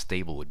living in a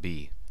stable would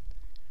be.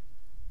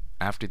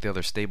 After the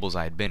other stables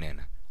I had been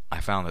in,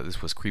 I found that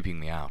this was creeping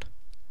me out.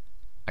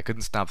 I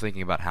couldn't stop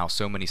thinking about how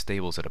so many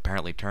stables had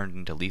apparently turned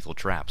into lethal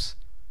traps,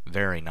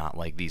 very not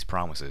like these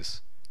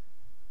promises.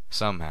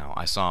 Somehow,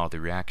 I saw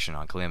the reaction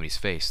on Calamity's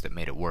face that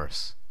made it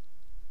worse.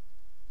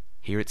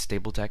 Here at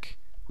Stabletech,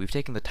 we've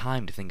taken the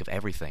time to think of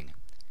everything.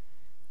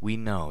 We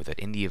know that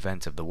in the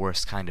event of the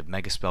worst kind of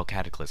megaspell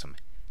cataclysm,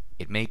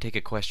 it may take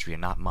Equestria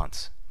not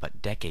months,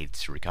 but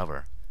decades to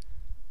recover.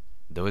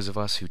 Those of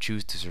us who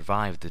choose to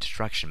survive the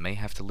destruction may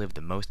have to live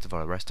the most of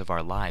the rest of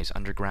our lives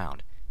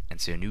underground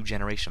and see a new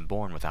generation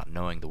born without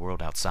knowing the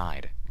world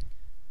outside.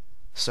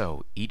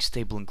 So, each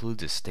stable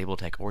includes a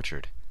Stabletech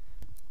orchard,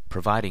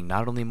 providing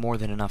not only more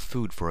than enough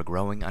food for a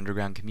growing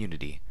underground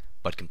community,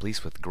 but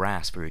complete with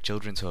grass for your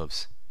children's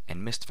hooves,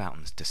 and mist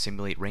fountains to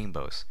simulate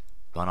rainbows,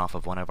 run off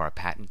of one of our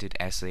patented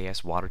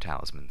SAS water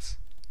talismans.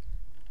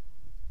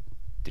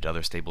 Did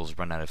other stables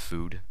run out of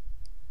food?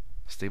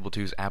 Stable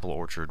 2's apple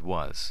orchard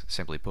was,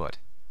 simply put,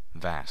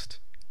 vast,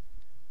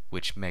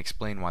 which may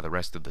explain why the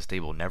rest of the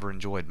stable never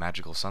enjoyed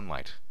magical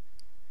sunlight.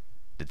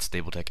 Did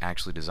Stabletech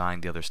actually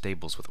design the other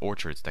stables with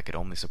orchards that could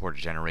only support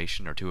a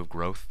generation or two of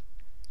growth?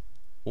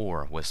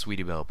 Or was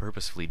Sweetibel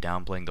purposefully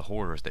downplaying the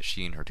horrors that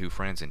she and her two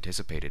friends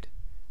anticipated?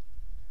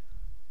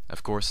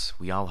 Of course,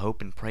 we all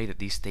hope and pray that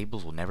these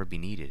stables will never be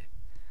needed,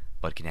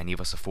 but can any of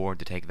us afford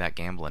to take that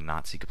gamble and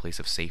not seek a place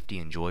of safety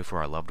and joy for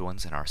our loved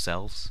ones and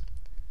ourselves?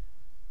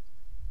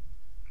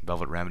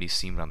 Velvet Remedy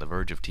seemed on the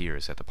verge of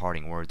tears at the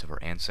parting words of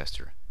her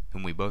ancestor,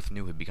 whom we both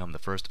knew had become the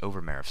first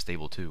overmare of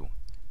Stable 2.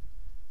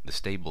 The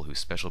stable whose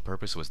special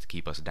purpose was to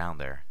keep us down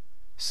there,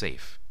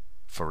 safe,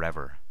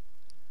 forever.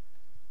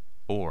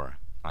 Or,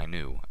 I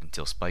knew,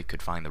 until Spike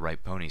could find the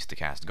right ponies to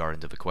cast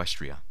Gardens of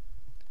Equestria.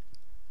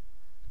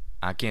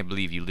 "I can't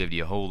believe you lived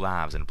your whole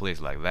lives in a place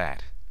like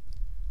that,"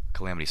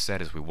 Calamity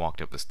said as we walked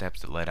up the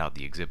steps that led out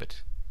the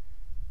exhibit.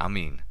 "I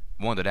mean,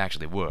 one that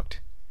actually worked.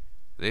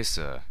 This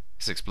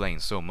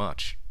explains so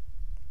much."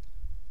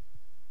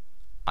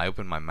 I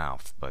opened my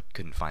mouth, but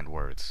couldn't find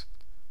words.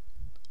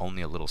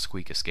 Only a little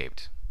squeak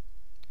escaped.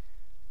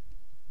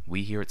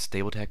 We here at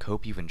Stabletech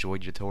hope you've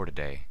enjoyed your tour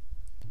today.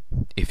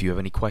 If you have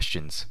any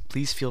questions,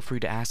 please feel free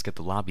to ask at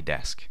the lobby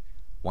desk.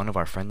 One of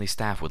our friendly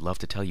staff would love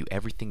to tell you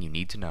everything you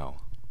need to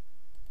know.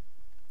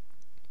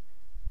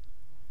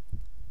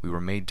 We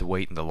were made to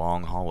wait in the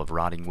long hall of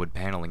rotting wood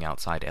paneling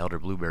outside Elder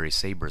Blueberry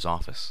Saber's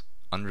office,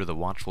 under the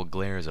watchful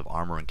glares of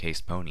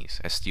armor-encased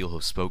ponies, as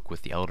Steelhoof spoke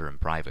with the Elder in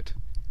private.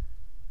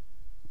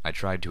 I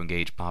tried to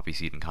engage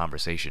Poppyseed in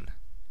conversation.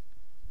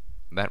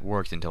 That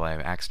worked until I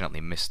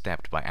accidentally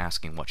misstepped by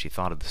asking what she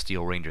thought of the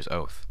Steel Ranger's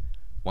oath,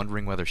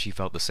 wondering whether she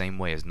felt the same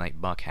way as Knight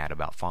Buck had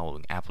about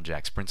following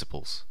Applejack's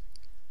principles.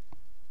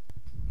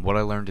 What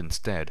I learned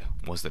instead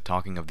was that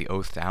talking of the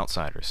oath to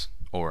outsiders,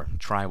 or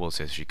tribals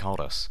as she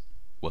called us,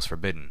 was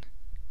forbidden.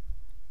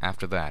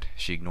 After that,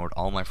 she ignored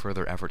all my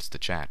further efforts to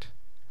chat.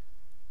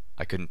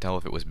 I couldn't tell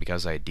if it was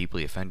because I had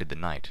deeply offended the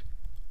knight,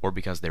 or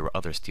because there were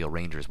other Steel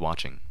Rangers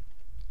watching.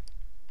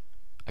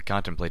 I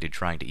contemplated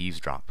trying to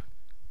eavesdrop,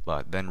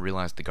 but then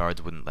realized the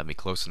guards wouldn't let me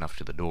close enough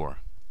to the door,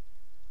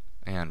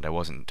 and I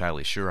wasn't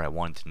entirely sure I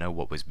wanted to know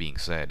what was being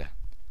said.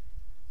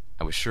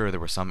 I was sure there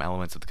were some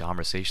elements of the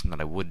conversation that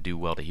I would do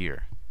well to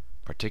hear,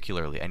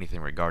 particularly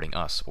anything regarding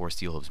us or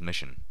Steelhoof's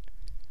mission.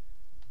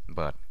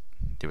 But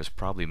there was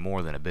probably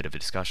more than a bit of a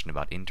discussion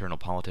about internal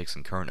politics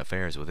and current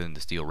affairs within the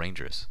Steel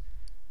Rangers.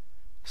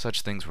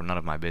 Such things were none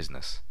of my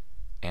business,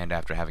 and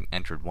after having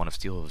entered one of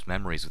Steelhooves'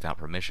 memories without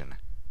permission,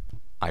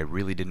 I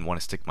really didn't want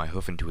to stick my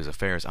hoof into his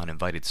affairs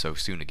uninvited so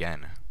soon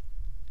again.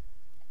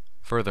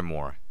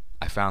 Furthermore,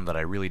 I found that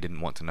I really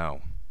didn't want to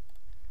know.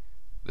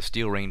 The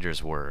Steel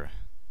Rangers were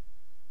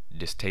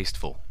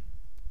distasteful.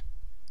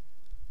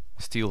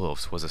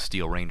 Steelhooves was a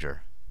Steel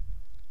Ranger,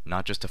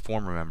 not just a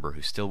former member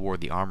who still wore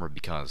the armor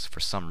because,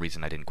 for some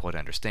reason I didn't quite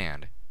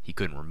understand, he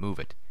couldn't remove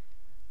it,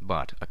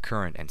 but a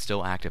current and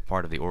still active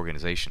part of the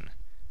organization.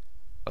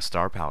 A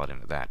Star Paladin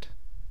at that.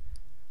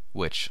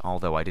 Which,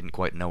 although I didn't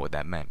quite know what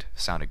that meant,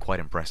 sounded quite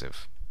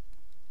impressive.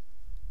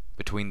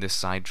 Between this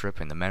side trip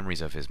and the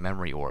memories of his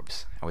memory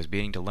orbs, I was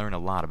beginning to learn a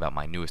lot about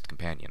my newest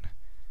companion.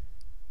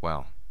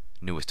 Well,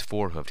 newest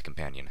four-hooved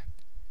companion.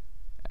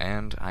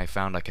 And I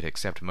found I could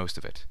accept most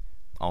of it,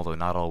 although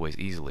not always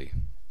easily.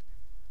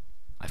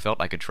 I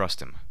felt I could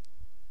trust him,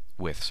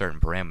 with certain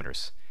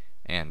parameters,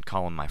 and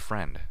call him my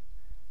friend.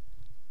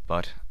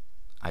 But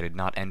I did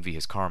not envy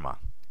his karma,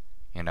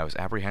 and I was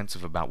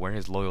apprehensive about where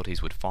his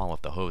loyalties would fall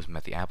if the hooves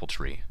met the apple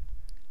tree.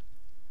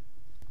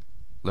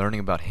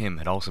 Learning about him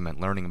had also meant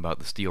learning about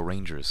the Steel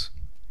Rangers.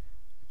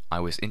 I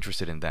was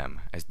interested in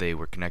them, as they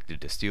were connected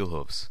to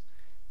Steelhooves,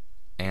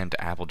 and to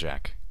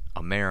Applejack,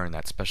 a mare in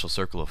that special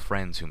circle of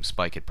friends whom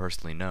Spike had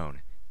personally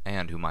known,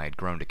 and whom I had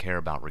grown to care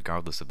about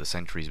regardless of the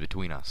centuries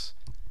between us.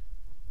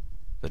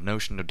 The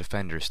notion of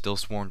defenders still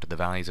sworn to the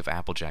values of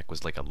Applejack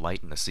was like a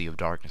light in the sea of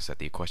darkness that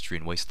the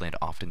equestrian wasteland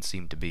often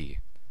seemed to be.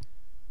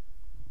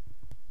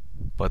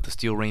 But the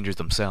Steel Rangers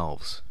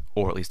themselves,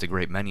 or at least a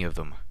great many of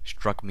them,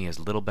 struck me as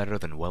little better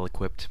than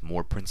well-equipped,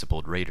 more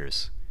principled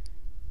raiders.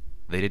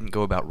 They didn't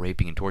go about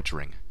raping and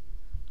torturing.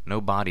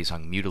 No bodies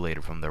hung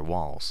mutilated from their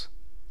walls.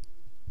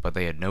 But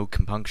they had no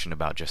compunction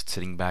about just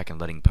sitting back and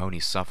letting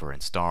ponies suffer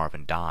and starve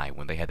and die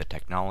when they had the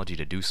technology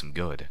to do some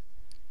good.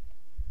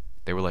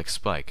 They were like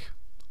Spike,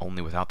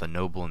 only without the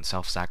noble and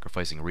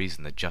self-sacrificing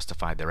reason that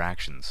justified their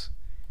actions.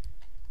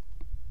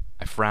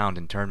 I frowned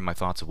and turned my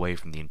thoughts away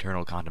from the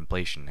internal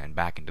contemplation and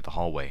back into the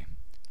hallway.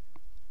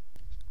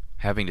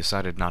 Having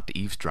decided not to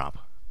eavesdrop,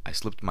 I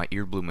slipped my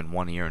earbloom in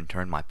one ear and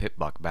turned my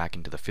pip-buck back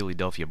into the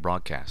Philadelphia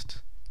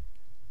broadcast.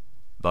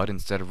 But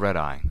instead of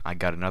Red-Eye, I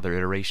got another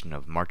iteration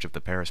of March of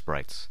the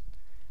Parasprites.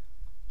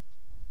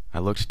 I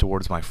looked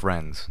towards my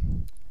friends.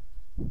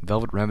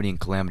 Velvet Remedy and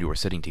Calamity were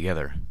sitting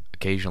together,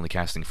 occasionally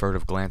casting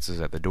furtive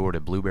glances at the door to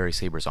Blueberry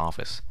Saber's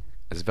office,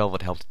 as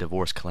Velvet helped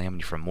divorce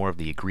Calamity from more of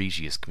the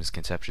egregious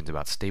misconceptions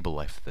about stable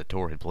life that the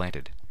Tor had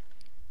planted.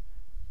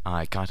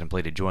 I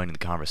contemplated joining the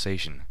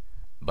conversation,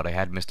 but I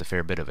had missed a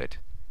fair bit of it,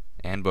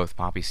 and both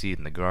Poppy Seed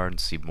and the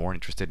guards seemed more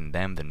interested in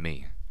them than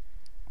me.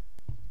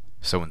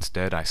 So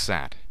instead I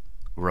sat,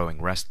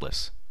 growing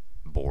restless,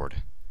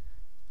 bored.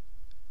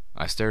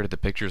 I stared at the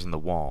pictures on the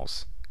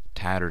walls,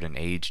 tattered and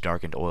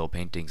age-darkened oil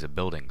paintings of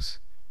buildings.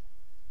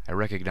 I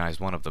recognized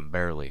one of them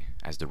barely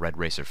as the Red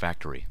Racer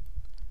factory.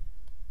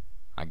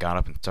 I got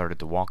up and started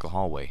to walk the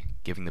hallway,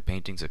 giving the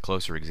paintings a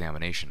closer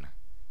examination.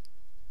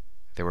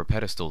 There were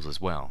pedestals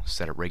as well,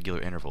 set at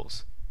regular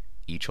intervals,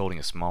 each holding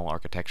a small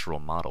architectural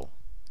model.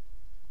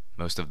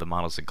 Most of the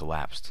models had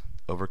collapsed,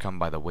 overcome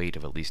by the weight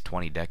of at least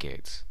 20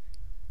 decades.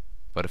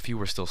 But a few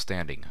were still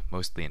standing,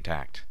 mostly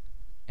intact,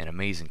 an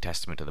amazing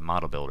testament to the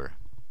model builder.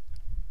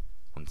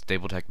 When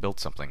Stabletech built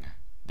something,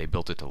 they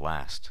built it to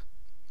last.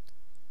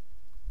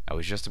 I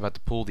was just about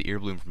to pull the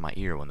earbloom from my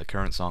ear when the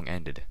current song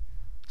ended,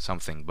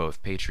 something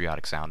both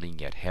patriotic sounding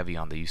yet heavy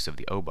on the use of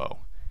the oboe,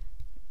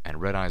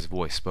 and Red-Eye's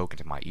voice spoke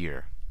into my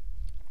ear.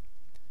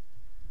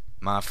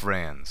 "My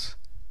friends,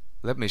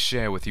 let me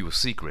share with you a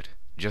secret,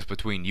 just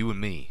between you and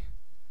me.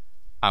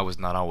 I was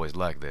not always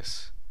like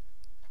this.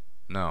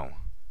 No,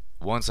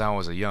 once I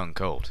was a young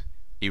colt,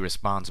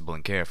 irresponsible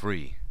and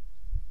carefree.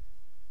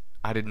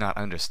 I did not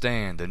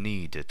understand the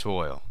need to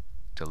toil,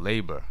 to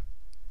labor,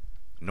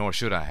 nor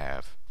should I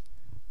have,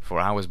 for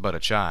I was but a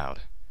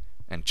child,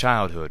 and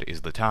childhood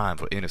is the time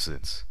for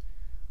innocence,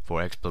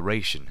 for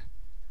exploration,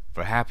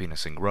 for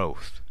happiness and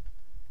growth.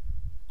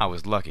 I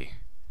was lucky,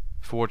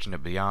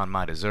 fortunate beyond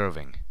my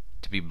deserving,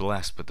 to be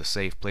blessed with the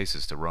safe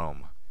places to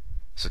roam,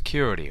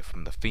 security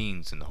from the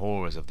fiends and the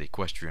horrors of the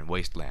equestrian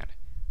wasteland,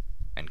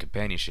 and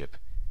companionship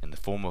in the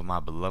form of my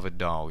beloved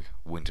dog,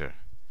 Winter.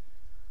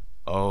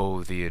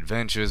 Oh, the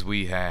adventures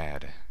we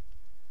had!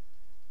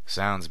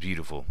 Sounds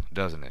beautiful,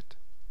 doesn't it?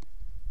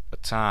 A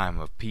time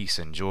of peace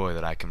and joy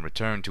that I can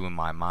return to in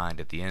my mind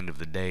at the end of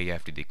the day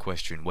after the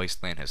equestrian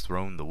wasteland has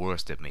thrown the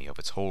worst at me of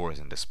its horrors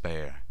and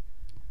despair.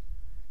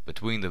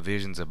 Between the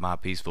visions of my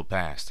peaceful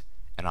past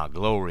and our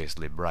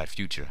gloriously bright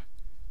future,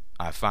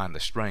 I find the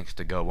strength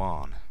to go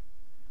on,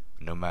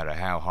 no matter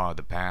how hard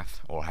the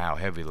path or how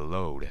heavy the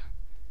load.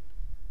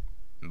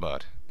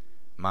 But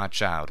my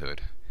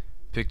childhood,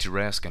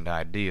 picturesque and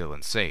ideal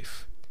and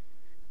safe,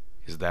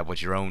 is that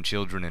what your own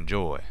children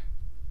enjoy?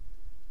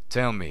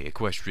 Tell me,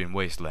 equestrian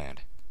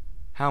wasteland,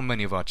 how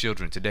many of our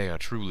children today are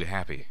truly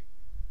happy,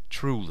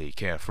 truly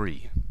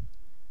carefree?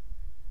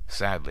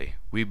 Sadly,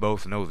 we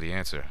both know the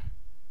answer.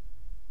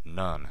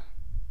 None.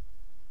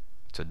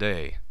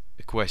 Today,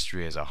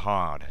 Equestria is a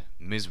hard,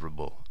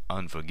 miserable,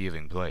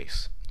 unforgiving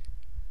place.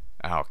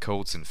 Our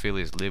colts and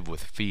fillies live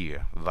with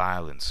fear,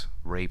 violence,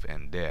 rape,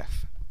 and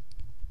death.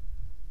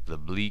 The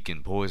bleak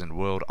and poisoned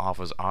world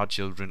offers our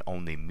children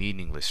only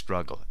meaningless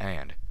struggle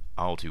and,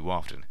 all too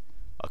often,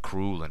 a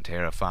cruel and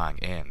terrifying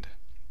end.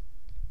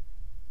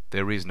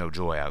 There is no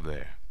joy out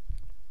there.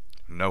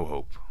 No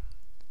hope.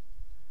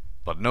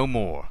 But no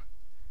more.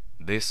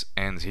 This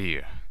ends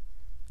here.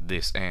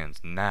 This ends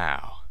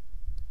now.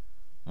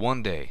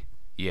 One day,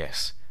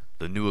 yes,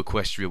 the new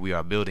Equestria we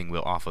are building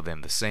will offer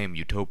them the same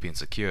utopian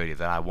security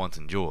that I once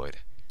enjoyed.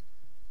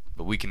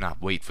 But we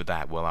cannot wait for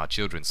that while our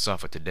children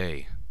suffer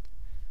today.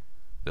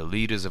 The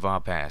leaders of our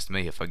past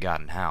may have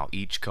forgotten how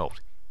each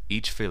colt,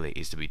 each filly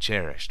is to be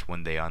cherished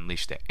when they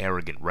unleash their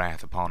arrogant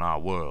wrath upon our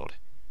world.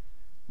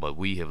 But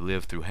we have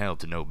lived through hell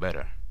to know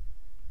better,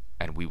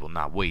 and we will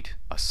not wait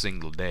a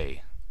single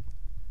day.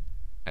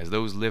 As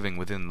those living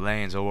within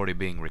lands already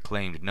being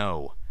reclaimed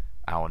know,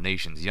 our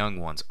nation's young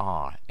ones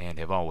are, and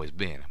have always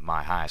been,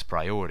 my highest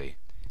priority.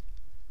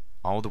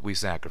 All that we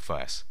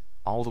sacrifice,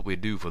 all that we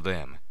do for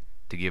them,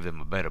 to give them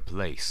a better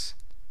place.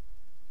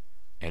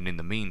 And in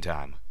the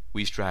meantime,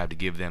 we strive to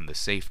give them the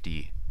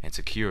safety and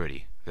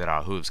security that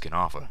our hooves can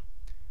offer.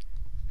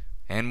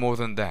 And more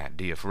than that,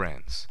 dear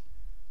friends,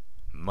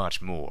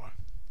 much more.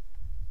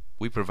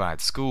 We provide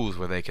schools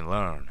where they can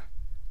learn,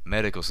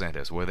 medical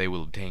centers where they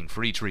will obtain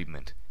free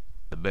treatment,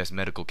 the best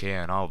medical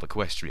care in all of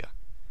Equestria,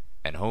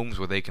 and homes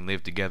where they can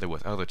live together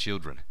with other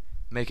children,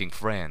 making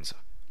friends,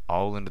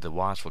 all under the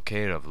watchful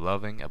care of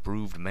loving,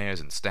 approved mares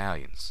and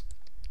stallions.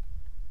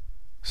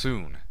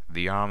 Soon,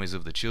 the armies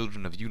of the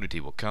children of Unity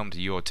will come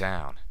to your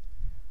town,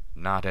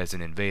 not as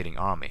an invading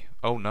army,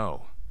 oh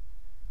no,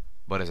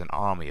 but as an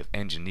army of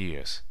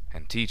engineers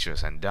and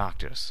teachers and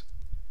doctors.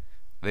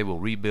 They will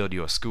rebuild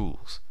your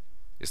schools,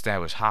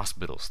 establish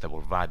hospitals that will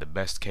provide the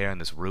best care in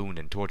this ruined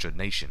and tortured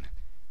nation,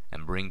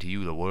 and bring to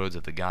you the words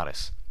of the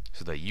goddess,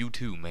 so that you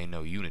too may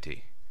know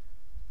Unity.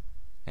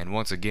 And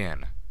once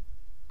again,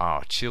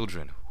 our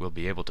children will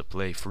be able to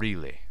play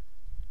freely.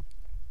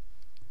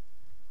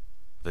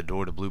 The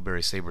door to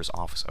Blueberry Saber's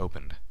office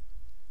opened.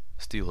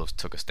 Steelhooves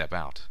took a step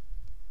out.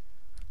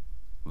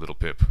 Little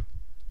Pip,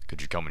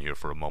 could you come in here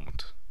for a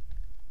moment?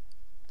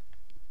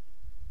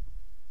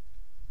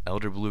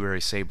 Elder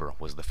Blueberry Saber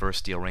was the first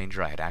Steel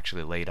Ranger I had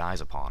actually laid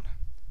eyes upon.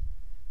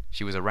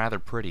 She was a rather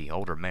pretty,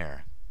 older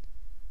mare.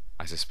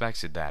 I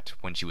suspected that,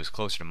 when she was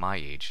closer to my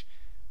age,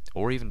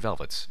 or even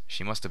Velvet's,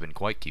 she must have been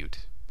quite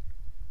cute.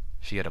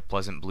 She had a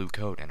pleasant blue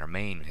coat, and her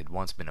mane had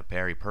once been a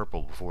berry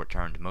purple before it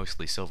turned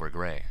mostly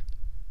silver-gray.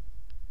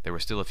 There were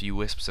still a few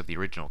wisps of the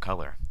original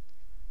color.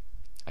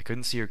 I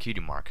couldn't see her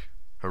cutie mark.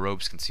 Her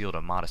robes concealed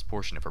a modest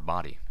portion of her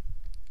body.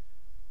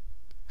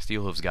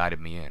 Steelhooves guided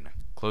me in,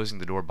 closing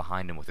the door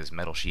behind him with his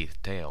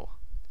metal-sheathed tail.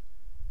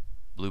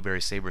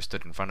 Blueberry Saber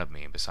stood in front of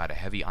me beside a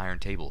heavy iron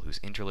table whose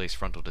interlaced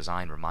frontal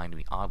design reminded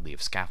me oddly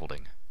of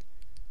scaffolding.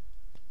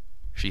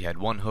 She had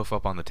one hoof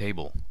up on the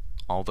table,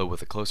 although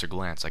with a closer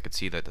glance I could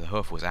see that the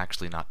hoof was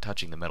actually not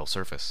touching the metal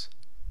surface.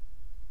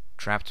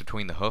 Trapped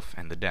between the hoof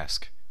and the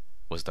desk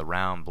was the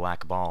round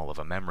black ball of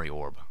a memory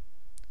orb.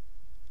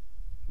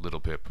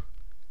 Little Pip,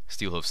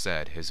 Steelhoof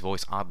said, his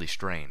voice oddly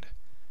strained.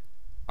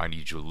 I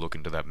need you to look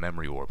into that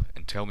memory orb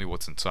and tell me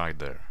what's inside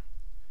there.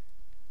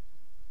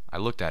 I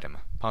looked at him,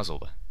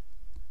 puzzled,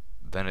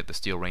 then at the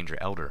Steel Ranger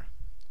Elder.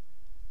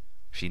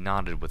 She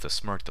nodded with a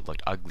smirk that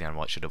looked ugly on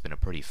what should have been a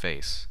pretty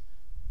face.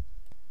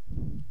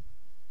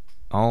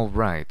 "All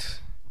right,"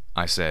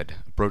 I said,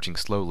 approaching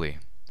slowly.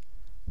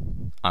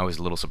 I was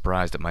a little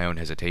surprised at my own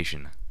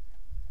hesitation.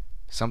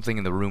 Something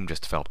in the room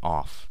just felt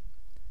off.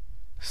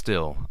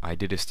 Still, I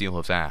did as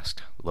Steelhoof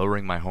asked,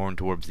 lowering my horn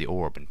towards the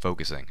orb and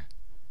focusing.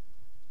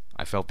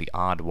 I felt the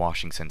odd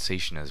washing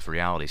sensation as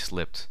reality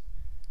slipped.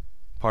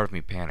 Part of me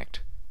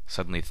panicked,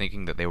 suddenly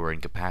thinking that they were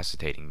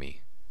incapacitating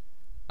me.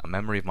 A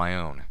memory of my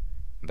own,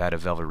 that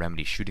of Velvet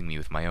Remedy shooting me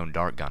with my own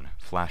dart gun,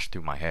 flashed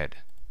through my head.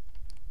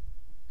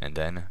 And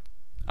then,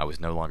 I was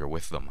no longer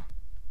with them.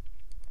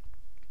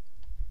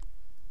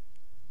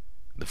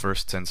 The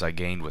first sense I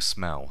gained was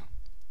smell.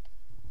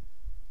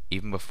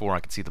 Even before I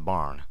could see the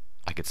barn,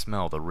 I could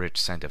smell the rich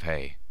scent of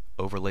hay,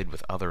 overlaid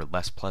with other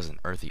less pleasant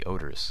earthy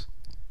odors.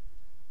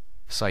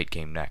 Sight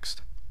came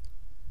next.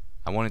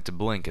 I wanted to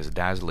blink as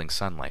dazzling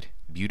sunlight,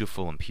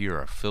 beautiful and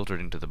pure, filtered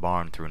into the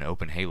barn through an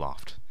open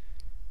hayloft.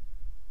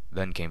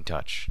 Then came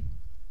touch.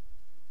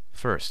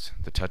 First,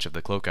 the touch of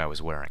the cloak I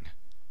was wearing,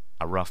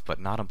 a rough but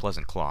not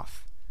unpleasant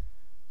cloth.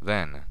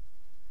 Then,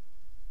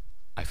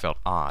 I felt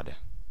odd.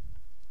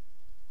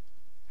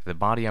 The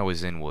body I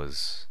was in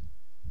was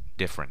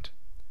different,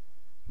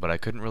 but I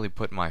couldn't really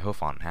put my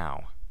hoof on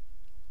how.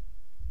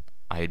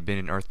 I had been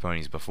in earth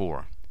ponies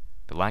before.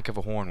 The lack of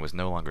a horn was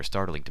no longer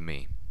startling to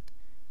me.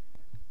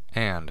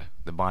 And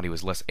the body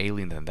was less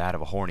alien than that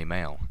of a horny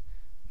male,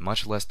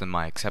 much less than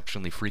my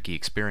exceptionally freaky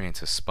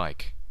experience as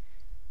Spike.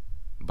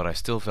 But I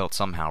still felt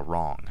somehow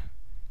wrong,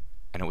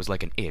 and it was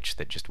like an itch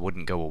that just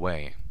wouldn't go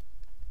away.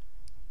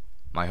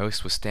 My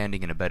host was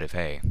standing in a bed of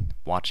hay,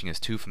 watching as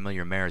two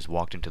familiar mares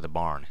walked into the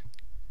barn.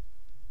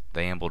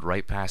 They ambled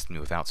right past me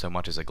without so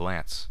much as a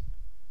glance.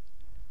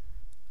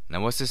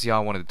 "Now what's this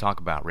y'all wanted to talk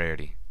about,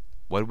 Rarity?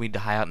 What did we need to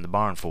hide out in the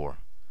barn for?"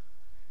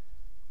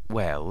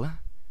 "Well,"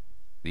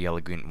 the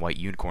elegant white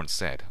unicorn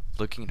said,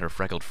 looking at her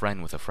freckled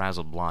friend with a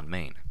frazzled blonde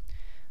mane,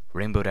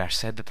 "Rainbow Dash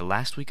said that the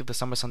last week of the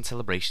Summer Sun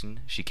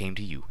celebration she came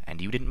to you,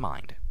 and you didn't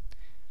mind."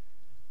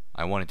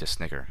 I wanted to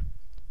snicker.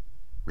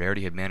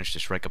 Rarity had managed to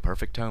strike a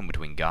perfect tone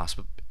between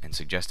gossip and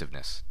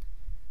suggestiveness.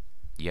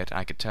 Yet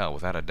I could tell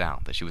without a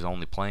doubt that she was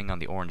only playing on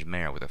the orange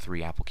mare with a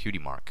 3-apple cutie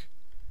mark.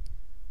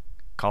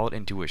 Call it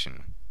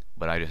intuition,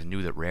 but I just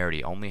knew that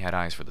Rarity only had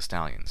eyes for the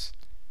stallions,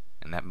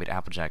 and that made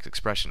Applejack's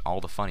expression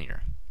all the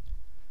funnier.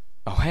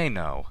 "Oh, hey,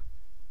 no!"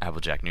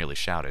 Applejack nearly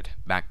shouted,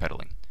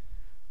 backpedaling.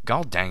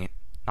 "Gol dang it,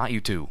 not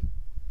you too.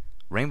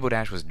 Rainbow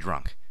Dash was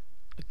drunk.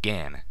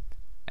 Again.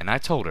 And I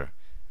told her—"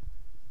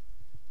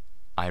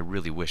 I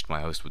really wished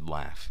my host would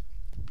laugh,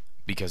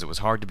 because it was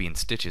hard to be in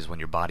stitches when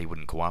your body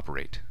wouldn't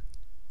cooperate.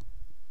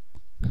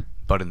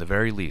 But in the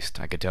very least,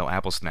 I could tell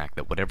Applesnack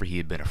that whatever he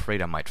had been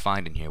afraid I might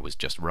find in here was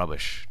just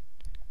rubbish.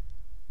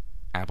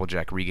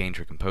 Applejack regained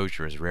her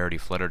composure as Rarity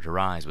fluttered her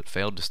eyes but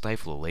failed to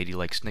stifle a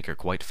ladylike snicker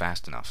quite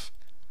fast enough.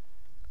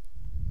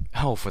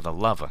 "Oh, for the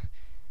love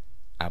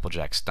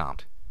Applejack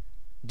stomped.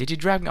 "Did you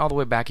drag me all the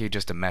way back here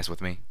just to mess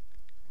with me?"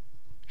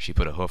 She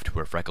put a hoof to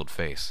her freckled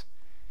face.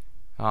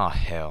 "Aw,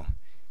 hell.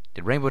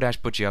 Did Rainbow Dash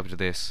put you up to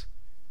this?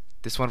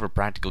 This one of her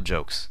practical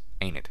jokes,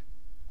 ain't it?"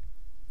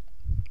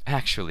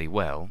 "Actually,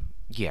 well,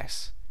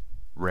 yes,"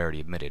 Rarity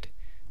admitted.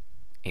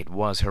 "It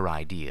was her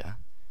idea."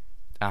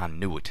 "I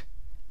knew it."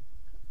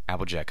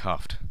 Applejack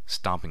huffed,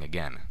 stomping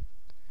again.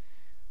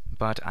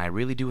 "But I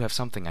really do have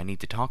something I need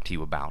to talk to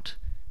you about,"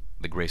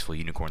 the graceful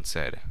unicorn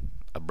said,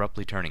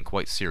 abruptly turning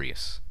quite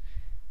serious.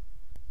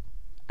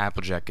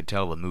 Applejack could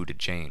tell the mood had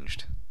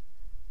changed.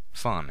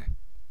 Fun,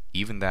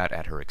 even that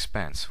at her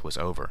expense, was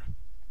over.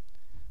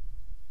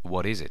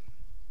 "What is it?"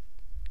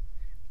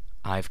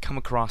 "I've come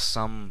across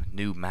some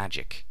new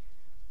magic,"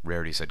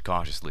 Rarity said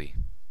cautiously.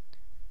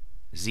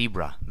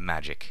 "Zebra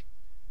magic."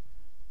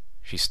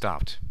 She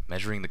stopped,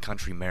 measuring the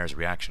country mare's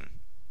reaction.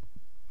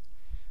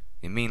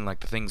 "You mean like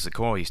the things the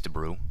Cora used to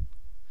brew?"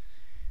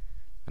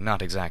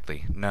 "Not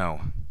exactly,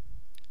 no."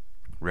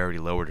 Rarity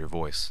lowered her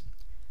voice.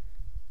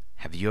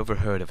 "Have you ever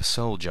heard of a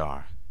soul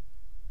jar?"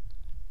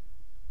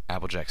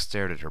 Applejack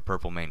stared at her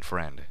purple-maned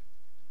friend.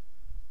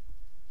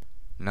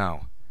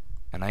 "No,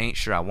 and I ain't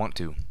sure I want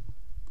to."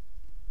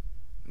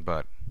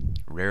 But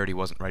Rarity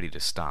wasn't ready to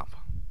stop.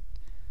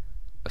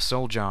 A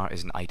soul jar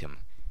is an item.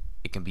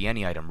 It can be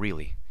any item,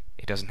 really.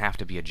 It doesn't have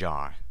to be a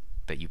jar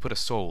that you put a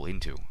soul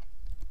into.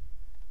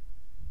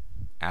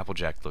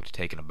 Applejack looked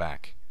taken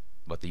aback,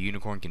 but the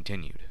unicorn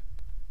continued.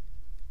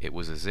 It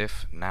was as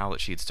if, now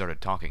that she had started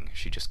talking,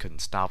 she just couldn't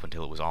stop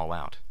until it was all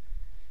out.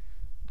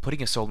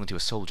 Putting a soul into a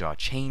soul jar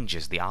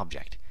changes the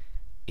object.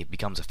 It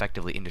becomes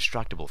effectively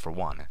indestructible, for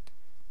one.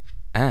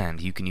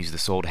 And you can use the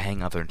soul to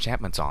hang other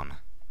enchantments on.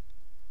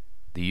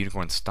 The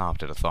unicorn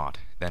stopped at a thought,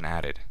 then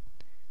added,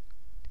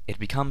 "It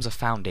becomes a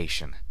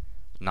foundation,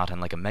 not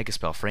unlike a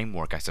megaspell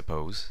framework, I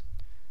suppose."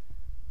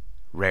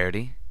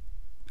 "Rarity?"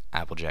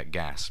 Applejack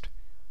gasped.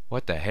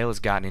 "What the hell has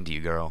gotten into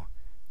you, girl?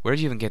 Where'd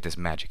you even get this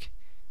magic?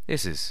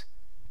 This is—"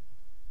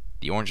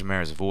 The orange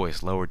mare's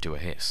voice lowered to a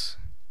hiss.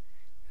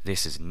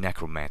 "This is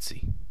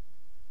necromancy."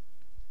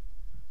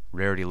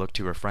 Rarity looked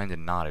to her friend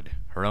and nodded,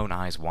 her own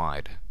eyes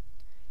wide.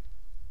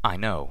 "I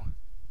know."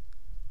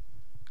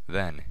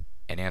 Then,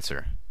 in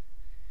answer,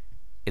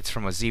 "It's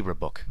from a zebra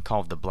book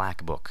called the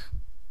Black Book."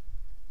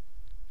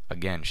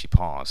 Again she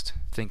paused,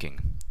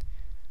 thinking.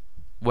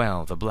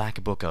 "Well, the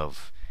Black Book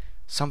of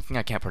something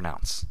I can't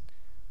pronounce.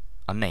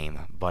 A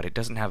name, but it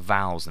doesn't have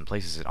vowels in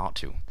places it ought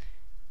to.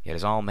 It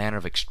has all manner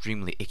of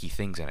extremely icky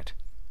things in it.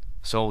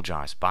 Soul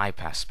jars,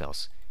 bypass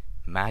spells,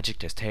 magic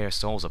to tear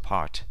souls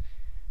apart."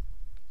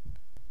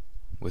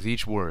 With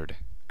each word,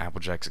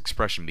 Applejack's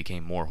expression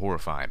became more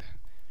horrified.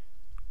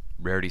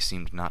 Rarity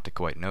seemed not to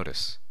quite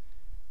notice.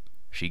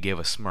 She gave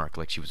a smirk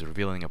like she was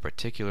revealing a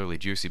particularly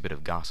juicy bit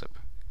of gossip.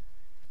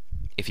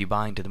 "If you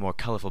buy into the more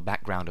colorful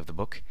background of the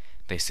book,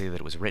 they say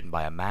that it was written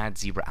by a mad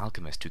zebra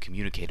alchemist who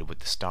communicated with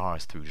the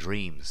stars through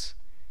dreams."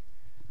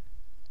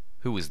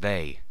 "Who was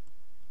they?"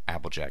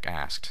 Applejack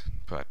asked,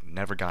 but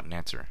never got an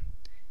answer.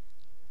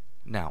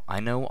 "Now, I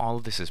know all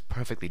of this is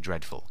perfectly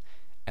dreadful,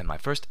 and my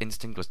first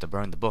instinct was to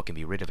burn the book and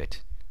be rid of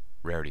it,"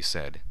 Rarity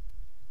said.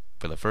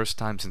 For the first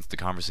time since the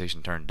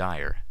conversation turned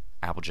dire,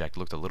 Applejack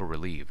looked a little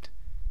relieved.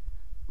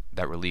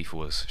 That relief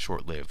was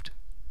short-lived.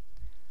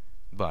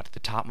 "But the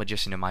top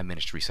magician in my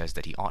ministry says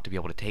that he ought to be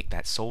able to take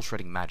that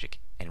soul-shredding magic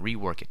and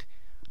rework it,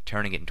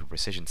 turning it into a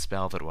precision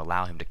spell that will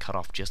allow him to cut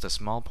off just a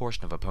small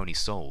portion of a pony's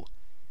soul,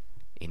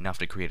 enough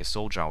to create a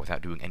soul jar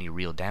without doing any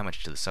real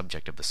damage to the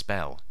subject of the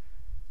spell."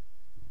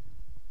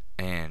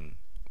 "And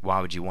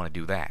why would you want to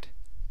do that?"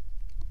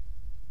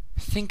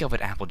 "Think of it,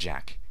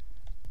 Applejack.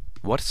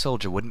 What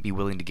soldier wouldn't be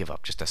willing to give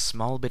up just a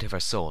small bit of her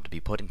soul to be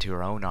put into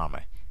her own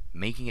armor,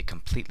 making it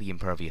completely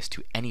impervious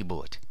to any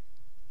bullet?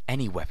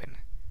 Any weapon.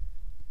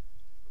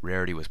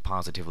 Rarity was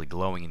positively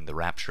glowing in the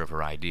rapture of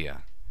her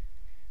idea.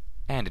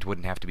 And it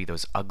wouldn't have to be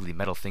those ugly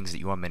metal things that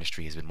your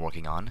ministry has been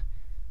working on.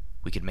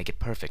 We could make it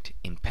perfect,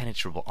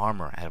 impenetrable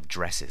armor out of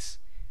dresses.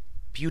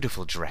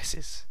 Beautiful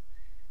dresses.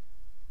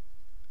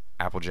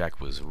 Applejack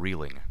was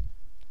reeling.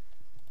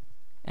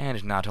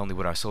 And not only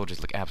would our soldiers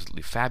look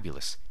absolutely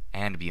fabulous,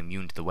 and be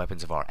immune to the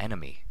weapons of our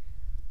enemy,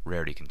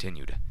 Rarity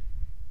continued,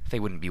 they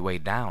wouldn't be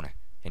weighed down,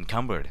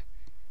 encumbered.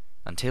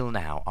 Until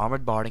now,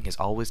 armored barding has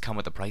always come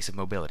at the price of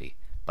mobility,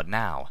 but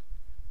now...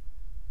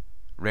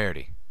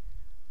 Rarity.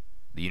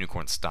 The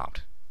unicorn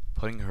stopped,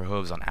 putting her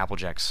hooves on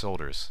Applejack's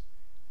shoulders.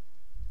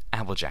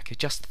 Applejack,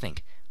 just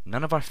think,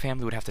 none of our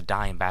family would have to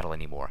die in battle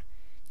anymore.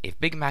 If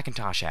Big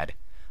Macintosh had...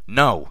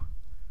 No!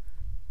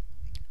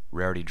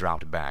 Rarity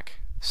dropped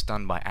back,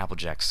 stunned by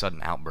Applejack's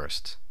sudden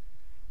outburst.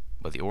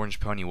 But the orange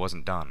pony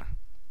wasn't done.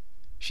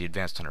 She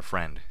advanced on her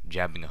friend,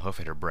 jabbing a hoof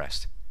at her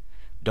breast.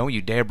 Don't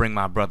you dare bring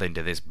my brother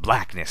into this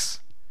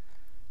blackness!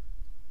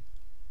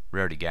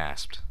 Rarity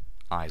gasped,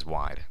 eyes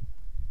wide.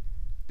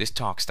 This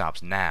talk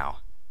stops now,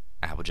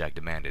 Applejack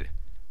demanded.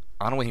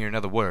 I don't want to hear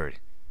another word.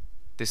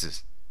 This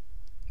is...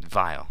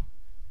 vile.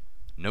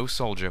 No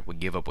soldier would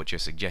give up what you're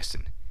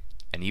suggesting,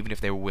 and even if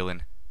they were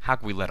willing, how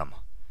could we let 'em?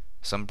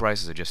 Some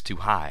prices are just too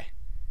high.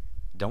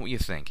 Don't you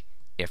think,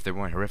 if there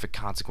weren't horrific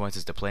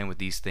consequences to playing with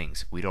these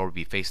things, we'd already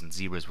be facing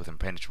zebras with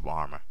impenetrable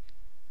armor?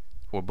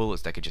 Or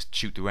bullets that could just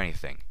shoot through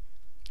anything?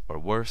 Or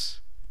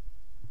worse?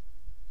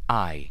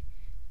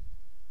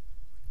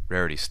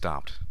 Rarity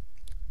stopped.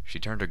 She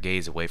turned her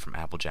gaze away from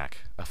Applejack,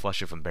 a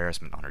flush of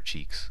embarrassment on her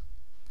cheeks.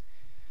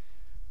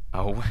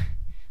 Oh,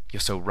 you're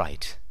so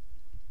right.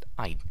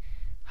 I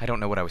don't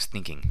know what I was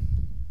thinking.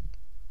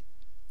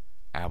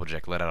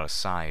 Applejack let out a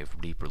sigh of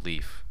deep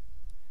relief.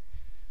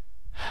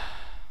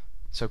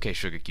 It's okay,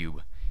 Sugar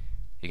Cube.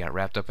 You got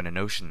wrapped up in a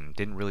notion and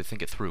didn't really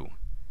think it through.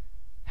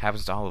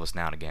 Happens to all of us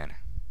now and again.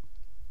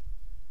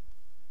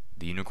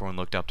 The unicorn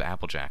looked up to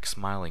Applejack,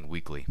 smiling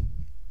weakly.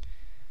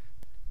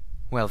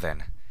 Well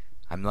then,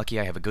 I'm lucky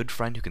I have a good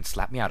friend who can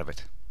slap me out of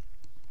it.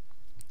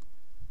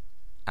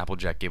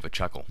 Applejack gave a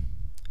chuckle.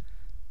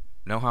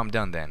 No harm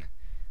done then.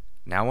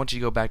 Now I want you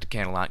to go back to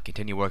Candlelight and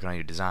continue working on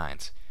your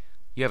designs.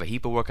 You have a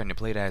heap of work on your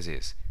plate as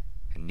is,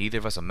 and neither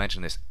of us will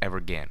mention this ever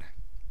again.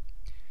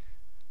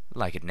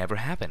 Like it never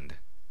happened,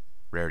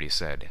 Rarity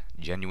said,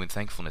 genuine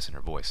thankfulness in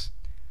her voice.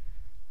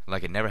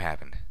 Like it never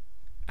happened,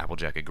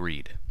 Applejack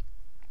agreed.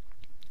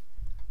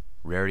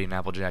 Rarity and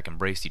Applejack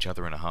embraced each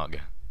other in a hug.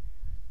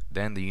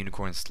 Then the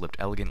unicorn slipped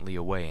elegantly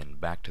away and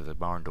back to the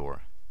barn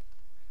door.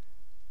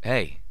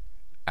 Hey,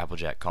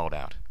 Applejack called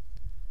out.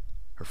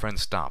 Her friend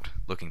stopped,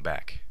 looking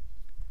back.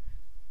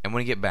 And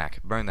when you get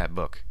back, burn that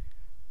book.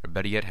 Or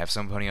better yet, have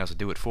somebody else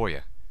do it for you,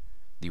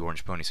 the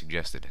orange pony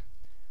suggested.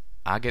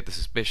 I get the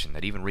suspicion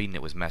that even reading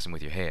it was messing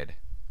with your head.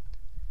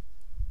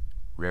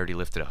 Rarity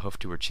lifted a hoof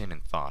to her chin in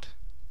thought,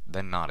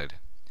 then nodded.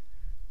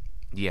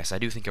 Yes, I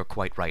do think you're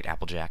quite right,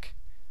 Applejack.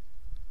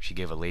 She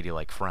gave a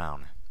ladylike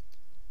frown.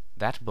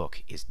 That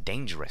book is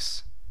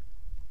dangerous.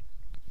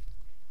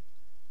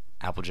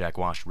 Applejack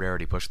watched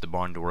Rarity push the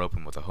barn door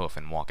open with a hoof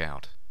and walk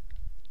out.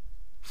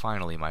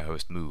 Finally my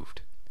host moved,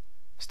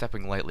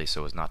 stepping lightly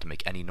so as not to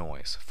make any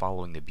noise,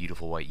 following the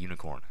beautiful white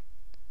unicorn.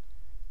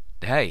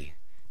 Hey!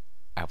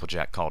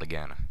 Applejack called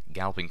again,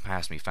 galloping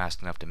past me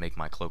fast enough to make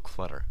my cloak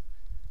flutter.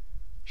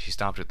 She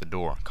stopped at the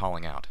door,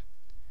 calling out.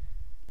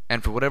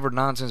 And for whatever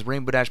nonsense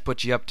Rainbow Dash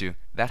put you up to,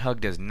 that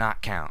hug does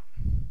not count.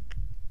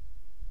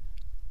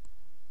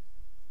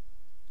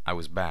 I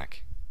was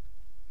back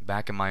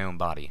in my own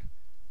body,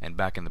 and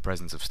back in the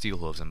presence of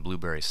Steelhooves and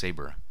Blueberry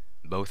Saber,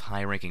 both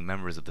high-ranking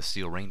members of the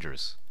Steel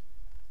Rangers,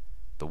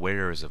 the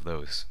wearers of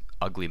those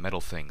ugly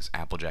metal things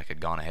Applejack had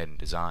gone ahead and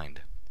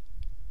designed.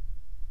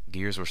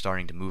 Gears were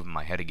starting to move in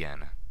my head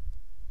again.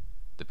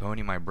 The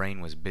pony in my brain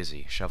was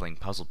busy shoveling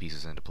puzzle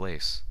pieces into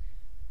place,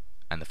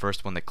 and the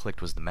first one that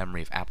clicked was the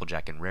memory of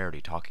Applejack and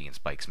Rarity talking in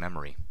Spike's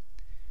memory.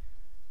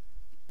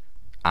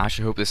 I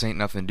sure hope this ain't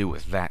nothing to do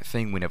with that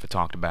thing we never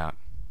talked about.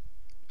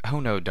 Oh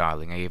no,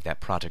 darling, I gave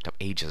that project up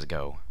ages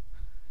ago.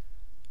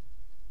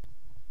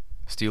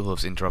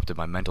 Steelhooves interrupted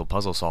my mental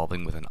puzzle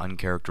solving with an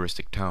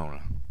uncharacteristic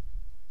tone.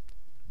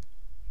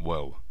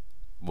 Whoa,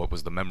 what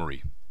was the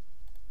memory?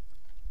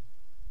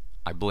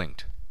 I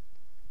blinked.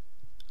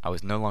 I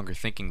was no longer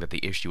thinking that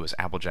the issue was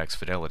Applejack's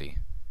fidelity,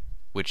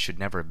 which should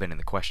never have been in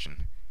the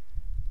question,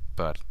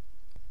 but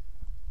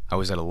I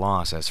was at a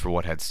loss as for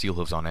what had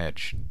Steelhooves on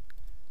edge.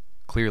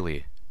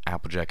 Clearly,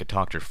 Applejack had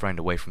talked her friend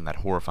away from that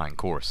horrifying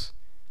course.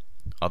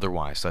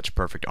 Otherwise, such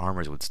perfect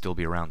armors would still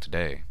be around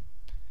today.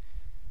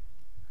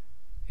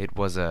 It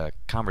was a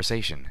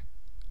conversation,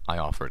 I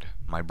offered,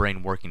 my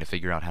brain working to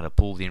figure out how to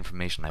pull the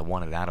information I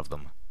wanted out of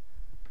them.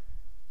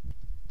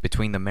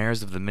 Between the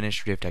mayors of the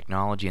Ministry of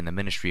Technology and the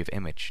Ministry of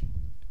Image.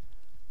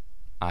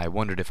 I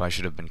wondered if I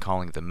should have been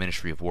calling it the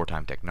Ministry of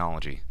Wartime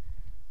Technology,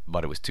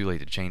 but it was too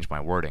late to change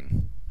my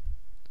wording.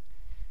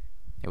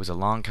 It was a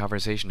long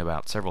conversation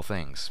about several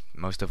things,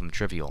 most of them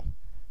trivial,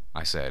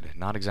 I said,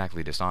 not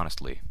exactly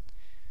dishonestly.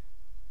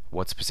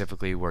 What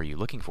specifically were you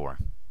looking for?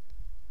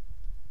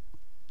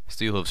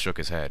 Steelhooves shook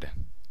his head.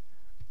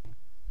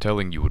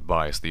 Telling you would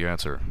bias the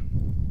answer.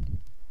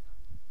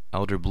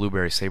 Elder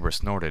Blueberry Saber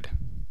snorted.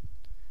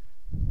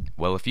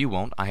 Well, if you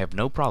won't, I have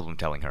no problem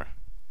telling her.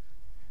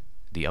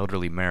 The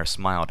elderly mayor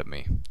smiled at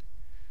me.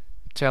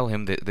 Tell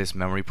him that this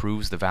memory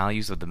proves the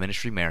values of the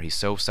ministry mare he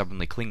so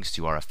stubbornly clings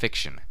to are a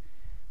fiction.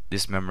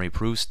 This memory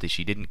proves that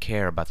she didn't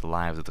care about the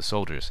lives of the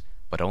soldiers,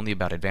 but only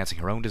about advancing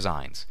her own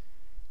designs.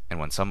 And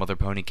when some other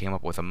pony came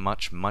up with a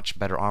much, much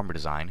better armor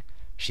design,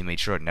 she made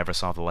sure it never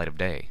saw the light of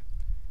day.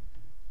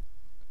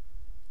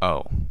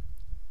 Oh,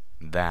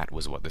 that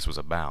was what this was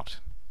about.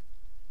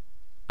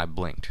 I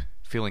blinked,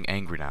 feeling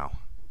angry now.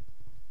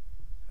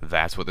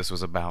 That's what this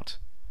was about?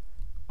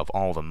 Of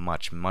all the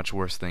much, much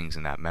worse things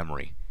in that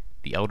memory,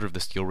 the Elder of the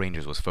Steel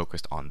Rangers was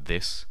focused on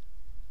this?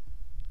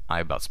 I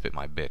about spit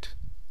my bit.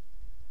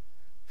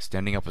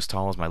 Standing up as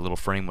tall as my little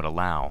frame would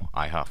allow,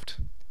 I huffed.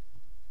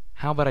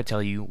 How about I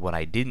tell you what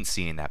I didn't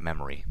see in that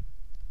memory?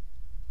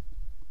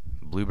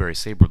 Blueberry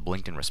Saber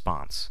blinked in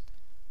response.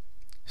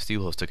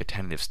 Steelhooves took a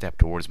tentative step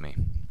towards me.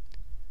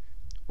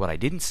 What I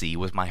didn't see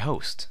was my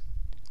host.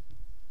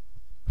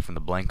 From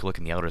the blank look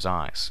in the Elder's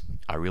eyes,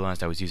 I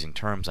realized I was using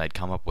terms I had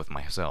come up with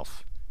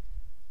myself.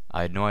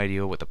 I had no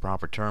idea what the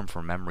proper term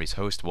for memory's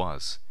host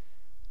was.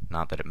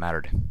 Not that it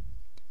mattered.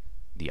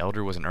 The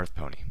Elder was an Earth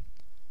pony.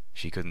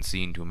 She couldn't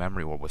see into a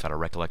memory orb without a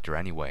recollector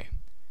anyway.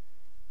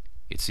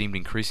 It seemed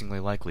increasingly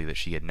likely that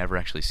she had never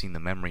actually seen the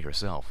memory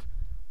herself,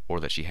 or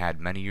that she had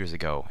many years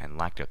ago and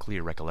lacked a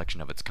clear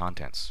recollection of its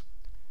contents.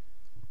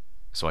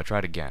 So I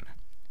tried again,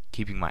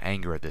 keeping my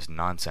anger at this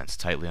nonsense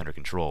tightly under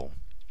control.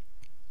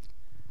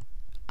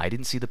 I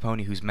didn't see the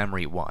pony whose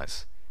memory it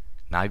was,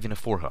 not even a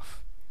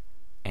forehoof.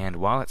 And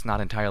while it's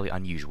not entirely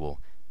unusual,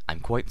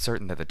 I'm quite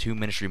certain that the two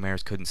ministry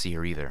mares couldn't see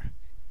her either.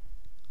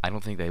 I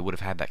don't think they would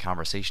have had that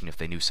conversation if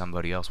they knew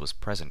somebody else was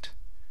present.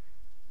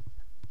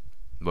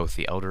 Both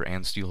the Elder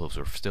and Steelhooves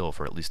were still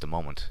for at least a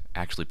moment,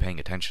 actually paying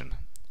attention.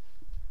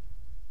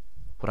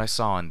 What I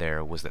saw in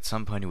there was that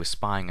some pony was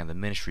spying on the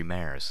ministry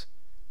mares.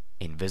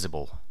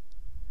 Invisible.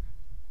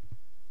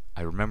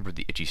 I remembered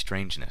the itchy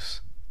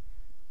strangeness.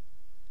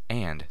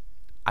 And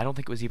I don't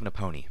think it was even a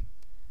pony.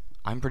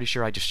 I'm pretty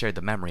sure I just shared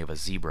the memory of a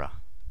zebra.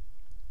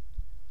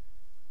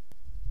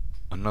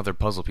 Another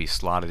puzzle piece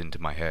slotted into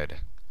my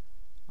head.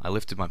 I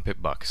lifted my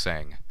pip-buck,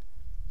 saying,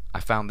 I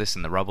found this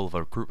in the rubble of a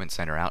recruitment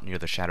center out near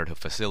the Shattered Hoof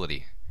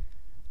facility.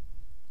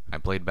 I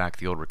played back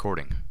the old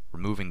recording,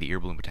 removing the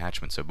earbloom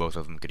attachment so both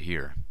of them could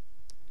hear.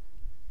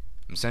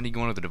 I'm sending you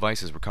one of the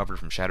devices recovered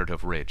from Shattered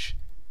Hoof Ridge.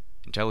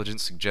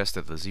 Intelligence suggests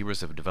that the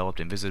zebras have developed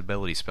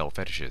invisibility spell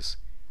fetishes,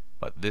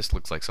 but this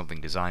looks like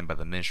something designed by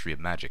the Ministry of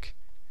Magic.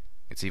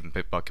 It's even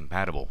pip-buck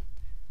compatible.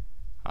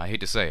 I hate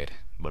to say it,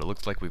 but it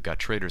looks like we've got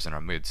traitors in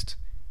our midst.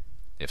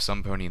 If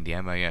some pony in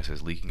the MAS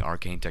is leaking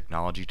arcane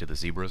technology to the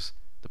zebras,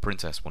 the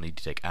princess will need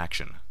to take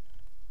action.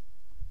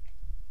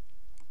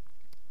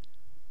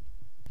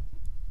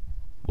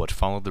 What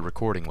followed the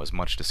recording was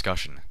much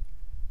discussion,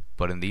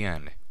 but in the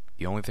end,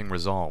 the only thing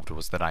resolved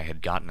was that I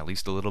had gotten at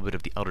least a little bit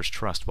of the Elder's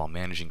trust while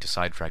managing to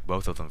sidetrack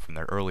both of them from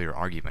their earlier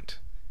argument.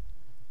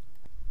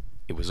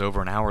 It was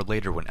over an hour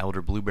later when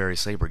Elder Blueberry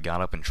Saber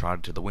got up and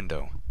trotted to the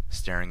window,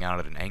 staring out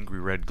at an angry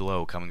red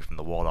glow coming from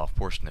the walled-off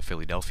portion of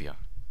Philadelphia.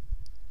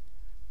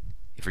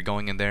 If you're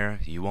going in there,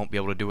 you won't be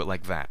able to do it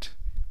like that,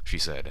 she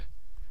said.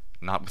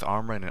 Not with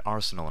armor and an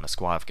arsenal and a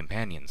squad of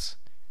companions.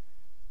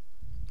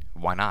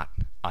 Why not?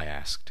 I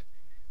asked.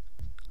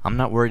 I'm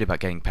not worried about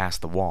getting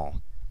past the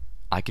wall.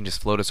 I can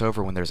just float us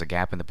over when there's a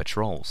gap in the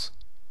patrols.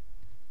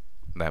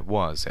 That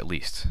was, at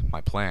least, my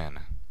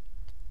plan.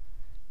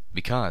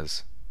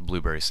 Because,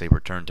 Blueberry Saber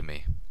turned to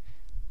me,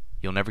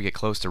 you'll never get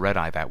close to Red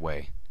Eye that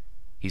way.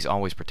 He's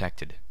always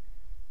protected.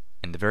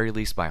 In the very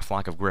least by a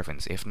flock of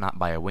griffins, if not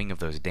by a wing of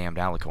those damned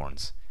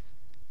alicorns.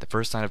 The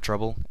first sign of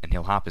trouble, and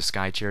he'll hop his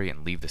sky chariot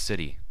and leave the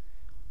city.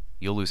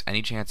 You'll lose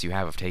any chance you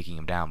have of taking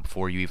him down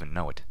before you even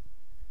know it.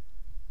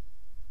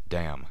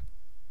 Damn.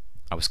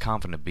 I was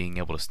confident of being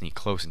able to sneak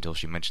close until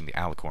she mentioned the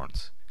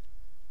alicorns.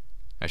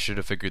 I should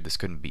have figured this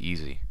couldn't be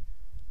easy.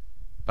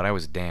 But I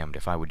was damned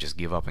if I would just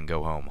give up and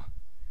go home.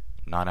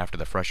 Not after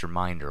the fresh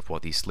reminder of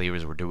what these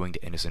slavers were doing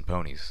to innocent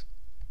ponies.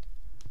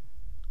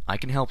 I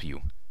can help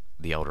you,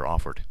 the Elder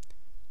offered,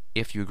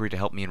 if you agree to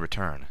help me in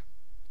return.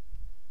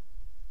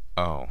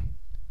 Oh,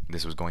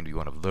 this was going to be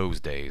one of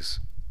those days.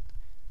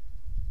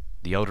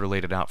 The Elder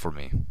laid it out for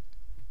me.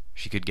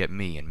 She could get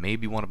me and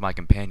maybe one of my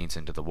companions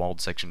into the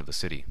walled section of the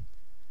city,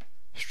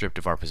 stripped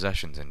of our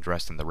possessions and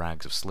dressed in the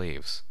rags of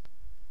slaves.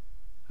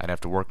 I'd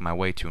have to work my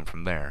way to him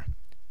from there,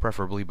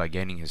 preferably by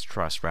gaining his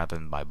trust rather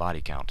than by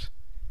body count.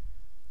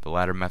 The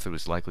latter method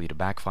was likely to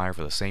backfire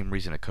for the same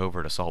reason a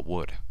covert assault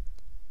would.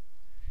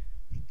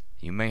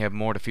 You may have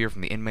more to fear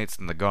from the inmates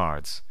than the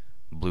guards,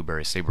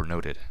 Blueberry Saber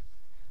noted.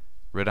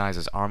 Red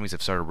Eye's armies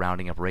have started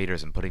rounding up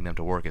raiders and putting them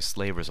to work as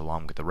slavers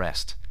along with the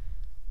rest.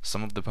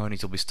 Some of the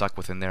ponies you'll be stuck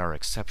with in there are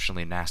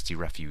exceptionally nasty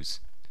refuse.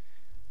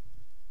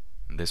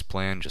 And this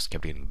plan just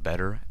kept getting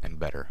better and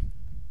better.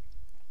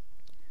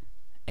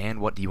 And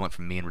what do you want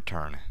from me in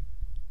return?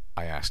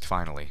 I asked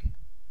finally.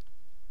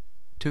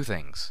 Two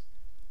things.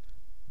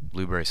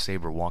 Blueberry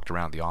Saber walked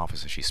around the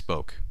office as she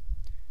spoke.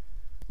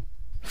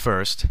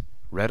 First,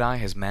 Red-Eye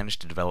has managed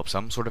to develop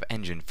some sort of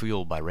engine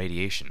fueled by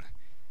radiation.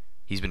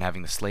 He's been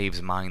having the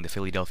slaves mine the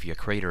Philadelphia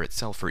crater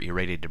itself for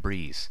irradiated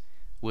debris,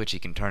 which he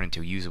can turn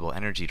into usable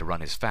energy to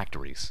run his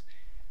factories.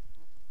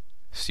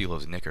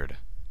 Steelhose nickered.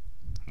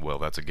 Well,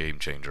 that's a game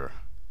changer.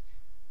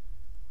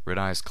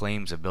 Red-Eye's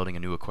claims of building a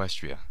new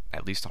Equestria,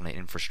 at least on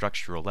an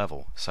infrastructural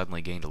level,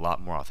 suddenly gained a lot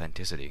more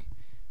authenticity.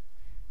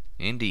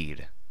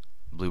 Indeed,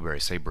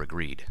 Blueberry Saber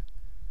agreed.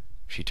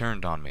 She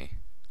turned on me.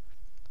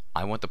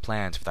 I want the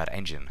plans for that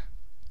engine.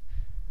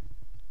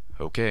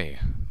 Okay,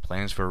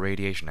 plans for a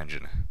radiation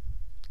engine.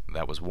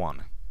 That was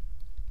one.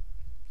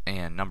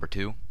 And number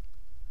two?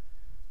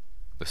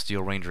 The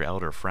Steel Ranger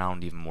Elder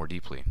frowned even more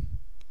deeply.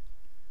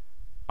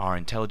 Our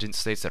intelligence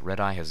states that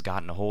Red-Eye has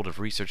gotten a hold of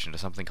research into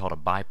something called a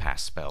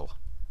bypass spell.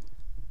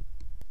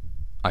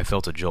 I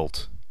felt a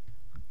jolt.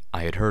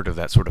 I had heard of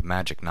that sort of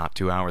magic not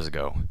 2 hours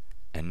ago,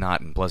 and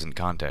not in pleasant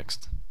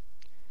context.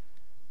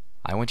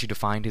 I want you to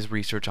find his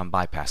research on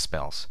bypass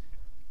spells.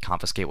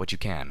 Confiscate what you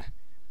can.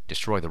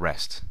 Destroy the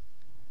rest.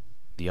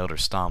 The Elder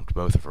stomped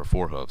both of her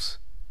forehooves.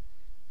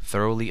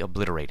 Thoroughly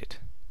obliterate it.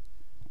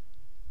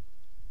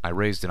 I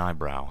raised an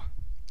eyebrow.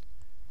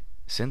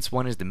 Since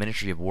when is the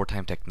Ministry of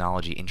Wartime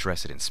Technology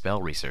interested in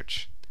spell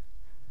research?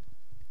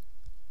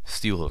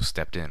 Steelhoof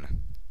stepped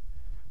in.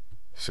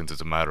 Since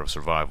it's a matter of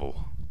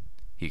survival,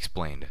 he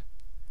explained.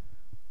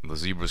 The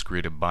Zebras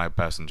created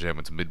bypass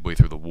enchantments midway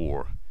through the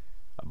war.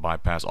 A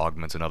bypass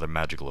augments another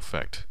magical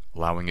effect,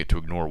 allowing it to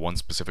ignore one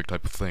specific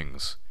type of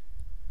things.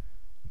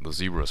 The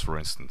Zebras, for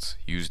instance,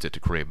 used it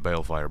to create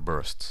balefire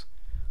bursts,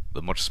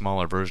 the much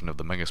smaller version of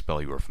the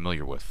megaspell you are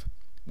familiar with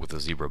the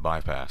Zebra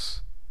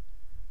bypass.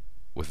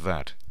 With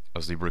that,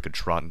 a Zebra could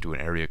trot into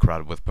an area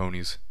crowded with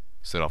ponies,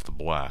 set off the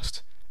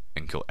blast,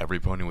 and kill every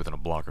pony within a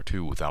block or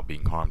two without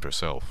being harmed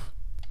herself.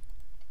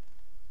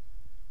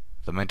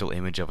 The mental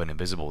image of an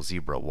invisible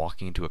zebra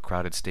walking into a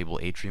crowded stable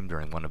atrium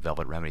during one of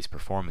Velvet Remedy's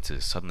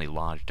performances suddenly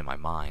lodged in my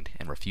mind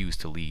and refused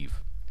to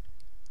leave.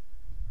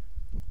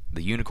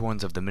 The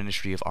unicorns of the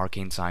Ministry of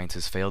Arcane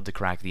Sciences failed to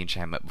crack the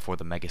enchantment before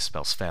the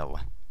megaspells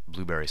fell,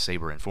 Blueberry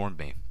Saber informed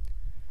me.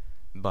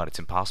 But it's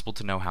impossible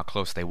to know how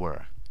close they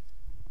were,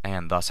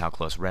 and thus how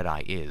close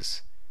Red-Eye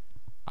is.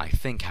 I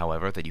think,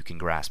 however, that you can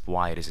grasp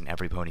why it is in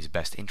every pony's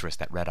best interest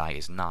that Red-Eye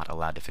is not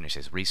allowed to finish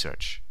his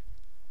research.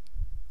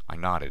 I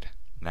nodded,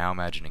 now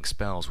imagining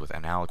spells with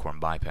an alicorn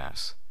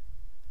bypass.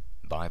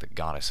 By the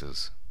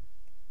goddesses.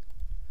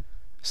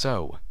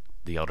 So,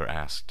 the Elder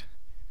asked,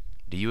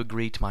 do you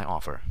agree to my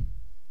offer?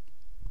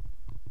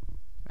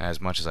 As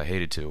much as I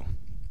hated to,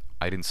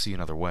 I didn't see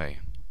another way.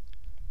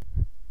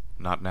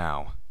 Not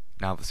now,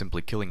 now that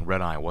simply killing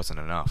Red-Eye wasn't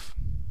enough.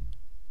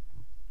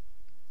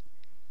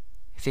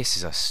 This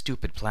is a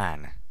stupid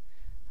plan.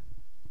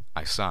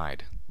 I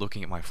sighed,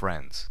 looking at my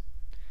friends.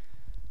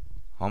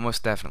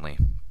 Almost definitely,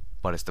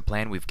 but it's the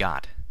plan we've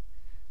got.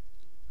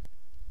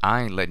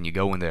 I ain't letting you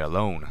go in there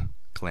alone,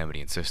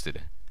 Calamity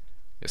insisted,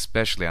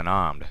 especially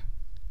unarmed.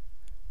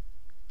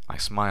 I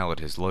smiled at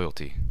his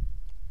loyalty.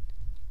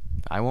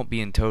 I won't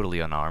be in totally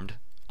unarmed,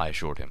 I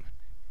assured him.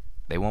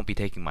 They won't be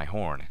taking my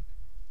horn,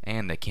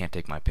 and they can't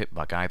take my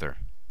pip-buck either.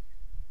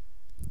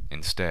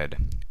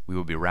 Instead, we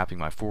will be wrapping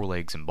my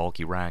forelegs in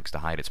bulky rags to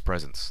hide its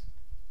presence.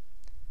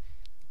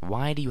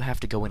 Why do you have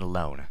to go in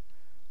alone?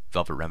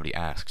 Velvet Remedy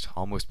asked,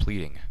 almost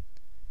pleading.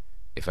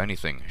 If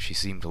anything, she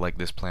seemed to like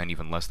this plan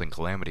even less than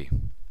Calamity.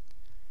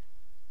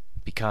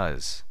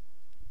 Because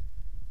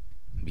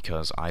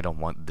I don't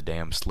want the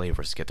damn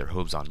slavers to get their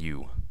hooves on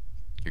you.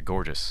 You're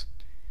gorgeous.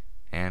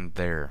 And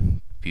there,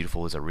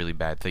 beautiful is a really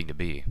bad thing to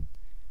be.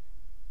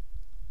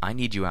 I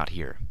need you out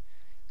here.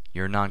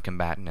 You're a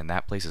non-combatant, and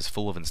that place is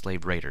full of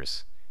enslaved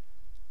raiders.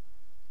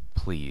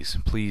 Please,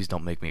 please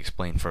don't make me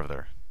explain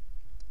further.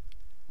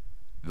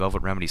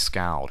 Velvet Remedy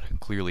scowled,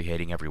 clearly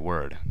hating every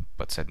word,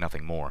 but said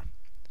nothing more.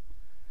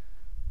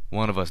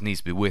 One of us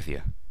needs to be with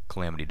you,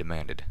 Calamity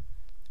demanded.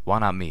 Why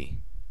not me?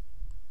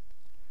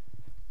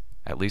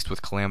 At least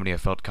with Calamity I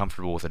felt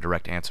comfortable with a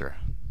direct answer.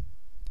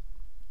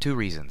 2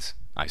 reasons,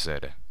 I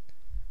said,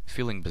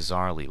 feeling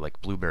bizarrely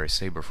like Blueberry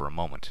Saber for a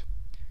moment.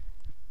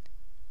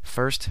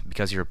 First,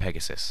 because you're a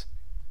Pegasus,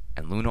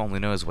 and Luna only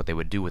knows what they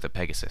would do with a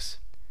Pegasus.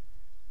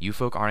 You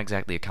folk aren't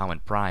exactly a common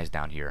prize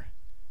down here.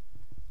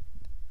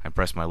 I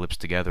pressed my lips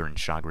together in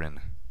chagrin.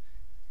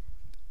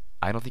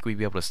 I don't think we'd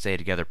be able to stay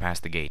together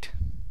past the gate.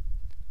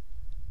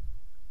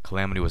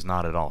 Calamity was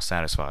not at all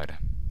satisfied.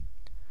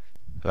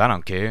 I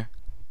don't care.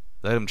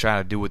 Let 'em try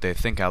to do what they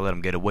think I let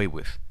 'em get away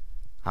with.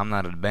 I'm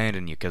not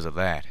abandoning you 'cause of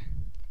that.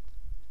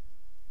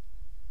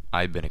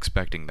 I'd been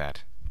expecting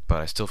that, but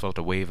I still felt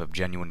a wave of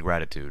genuine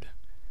gratitude.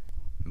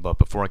 But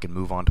before I could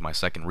move on to my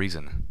second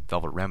reason,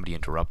 Velvet Remedy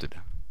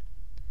interrupted.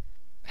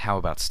 How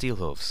about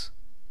Steelhooves?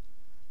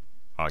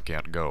 I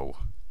can't go,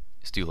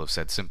 Steelhooves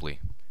said simply.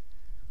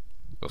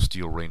 A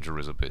Steel Ranger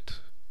is a bit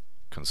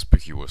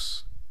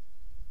conspicuous.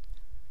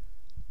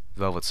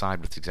 Velvet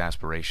sighed with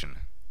exasperation.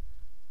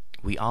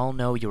 We all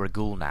know you're a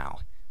ghoul now.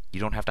 You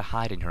don't have to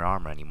hide in your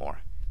armor anymore.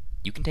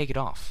 You can take it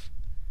off.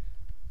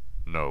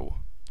 No,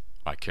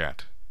 I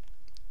can't.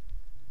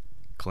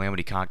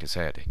 Calamity cocked his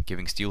head,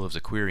 giving Steelhooves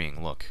a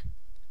querying look.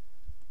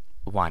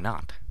 Why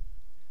not?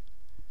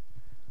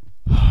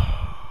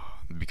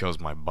 Because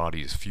my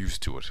body is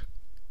fused to it,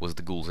 was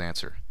the ghoul's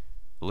answer,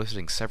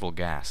 eliciting several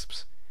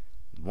gasps,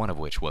 one of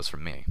which was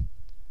from me.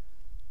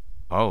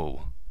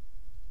 Oh.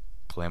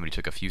 Calamity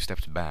took a few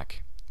steps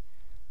back.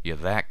 You're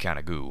that kind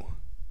of ghoul.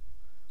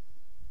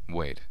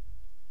 Wait,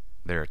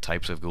 there are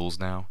types of ghouls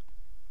now?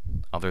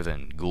 Other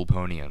than Ghoul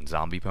Pony and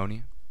Zombie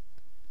Pony?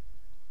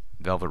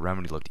 Velvet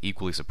Remedy looked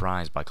equally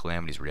surprised by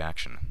Calamity's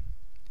reaction.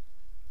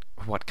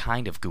 What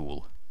kind of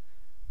ghoul?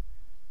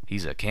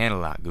 He's a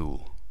candlelight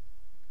ghoul.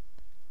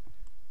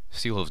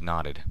 Steelhooves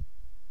nodded.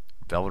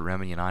 Velvet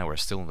Remedy and I were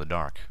still in the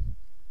dark.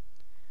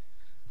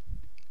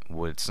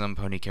 Would some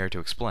pony care to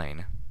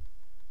explain?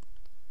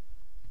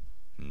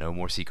 No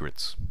more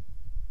secrets.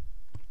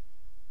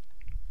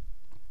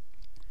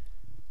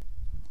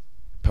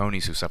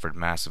 Ponies who suffered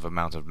massive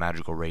amounts of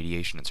magical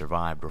radiation and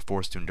survived were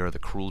forced to endure the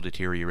cruel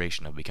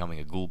deterioration of becoming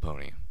a ghoul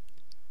pony.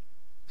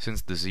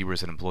 Since the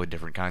zebras had employed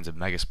different kinds of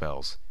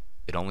megaspells,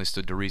 it only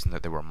stood to reason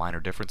that there were minor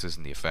differences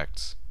in the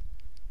effects.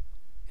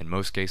 In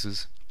most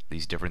cases,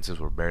 these differences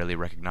were barely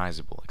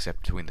recognizable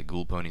except between the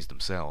ghoul ponies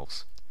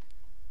themselves.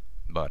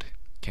 But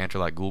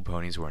Canterlot ghoul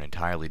ponies were an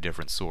entirely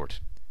different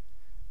sort,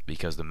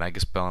 because the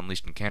megaspell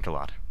unleashed in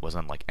Canterlot was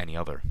unlike any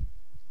other.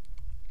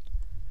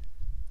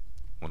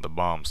 When the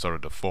bomb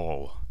started to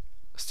fall,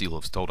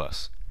 Steelhooves told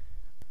us,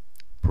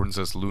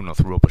 Princess Luna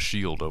threw up a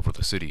shield over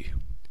the city.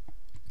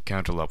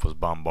 Canterlot was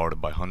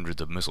bombarded by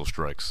hundreds of missile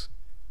strikes.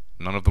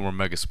 None of them were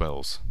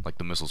megaspells, like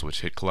the missiles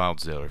which hit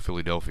Cloudsdale or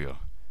Philadelphia,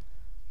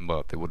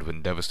 but they would have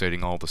been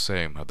devastating all the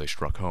same had they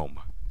struck home.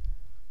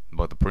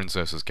 But the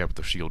princesses kept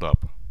the shield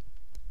up.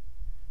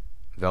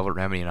 Velvet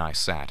Remedy and I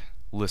sat,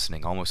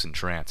 listening, almost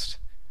entranced.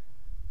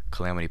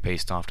 Calamity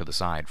paced off to the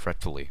side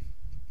fretfully.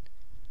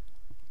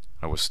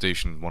 I was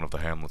stationed in one of the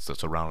hamlets that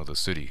surrounded the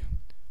city,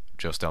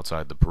 just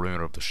outside the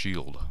perimeter of the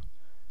shield.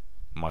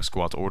 My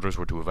squad's orders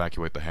were to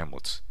evacuate the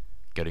hamlets,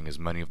 getting as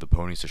many of the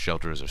ponies to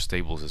shelters or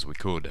stables as we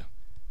could.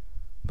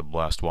 The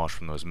blast wash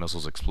from those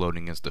missiles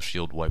exploding against the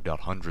shield wiped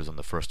out hundreds in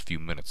the first few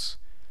minutes.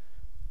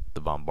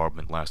 The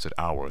bombardment lasted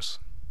hours.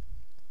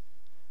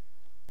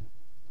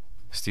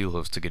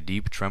 Steelhooves took a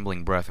deep,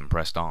 trembling breath and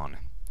pressed on.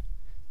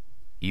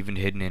 Even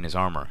hidden in his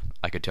armor,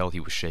 I could tell he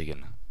was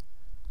shaken.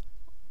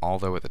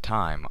 Although at the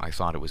time I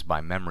thought it was by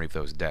memory of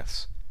those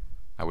deaths,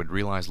 I would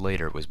realize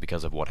later it was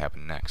because of what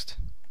happened next.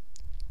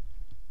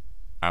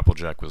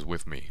 Applejack was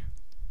with me,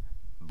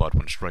 but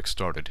when strikes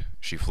started,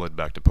 she fled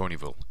back to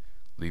Ponyville,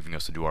 leaving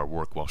us to do our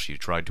work while she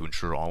tried to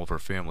ensure all of her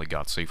family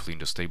got safely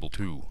into Stable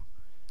 2.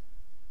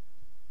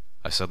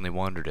 I suddenly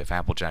wondered if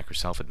Applejack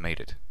herself had made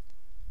it.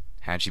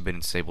 Had she been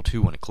in Stable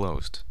 2 when it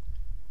closed?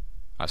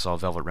 I saw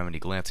Velvet Remedy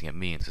glancing at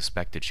me and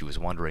suspected she was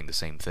wondering the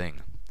same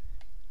thing.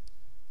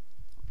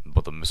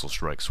 But the missile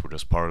strikes were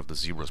just part of the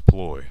zebra's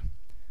ploy.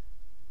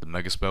 The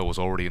megaspell was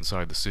already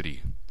inside the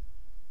city.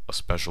 A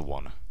special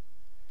one.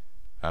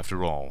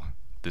 After all,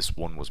 this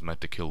one was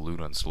meant to kill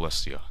Luna and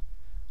Celestia,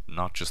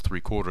 not just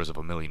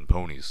 750,000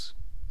 ponies.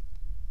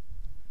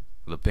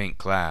 The pink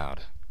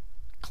cloud,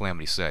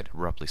 Calamity said,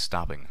 abruptly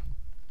stopping.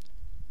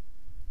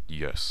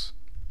 Yes.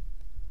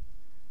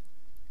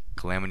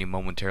 Calamity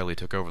momentarily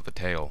took over the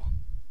tale.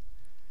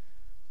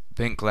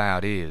 Pink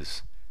cloud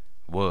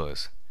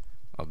was,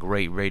 a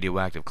great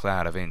radioactive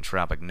cloud of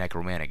entropic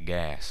necromantic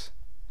gas.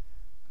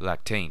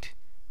 Like taint,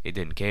 it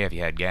didn't care if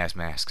you had gas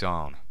masks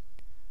on.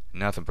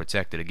 Nothing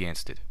protected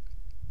against it.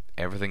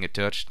 Everything it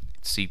touched,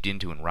 it seeped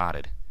into and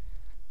rotted.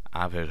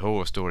 I've heard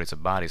horror stories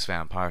of bodies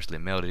found partially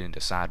melted into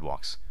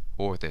sidewalks,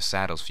 or with their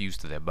saddles fused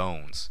to their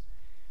bones.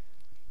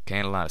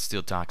 Candlelight is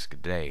still toxic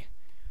today.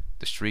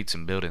 The streets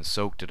and buildings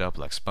soaked it up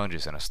like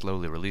sponges and are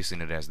slowly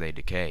releasing it as they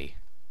decay.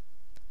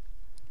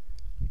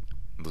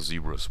 The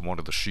zebras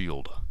wanted the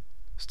shield,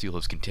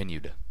 Steelhooves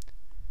continued.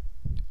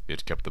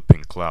 It kept the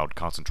pink cloud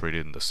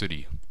concentrated in the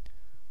city,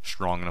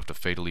 strong enough to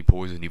fatally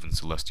poison even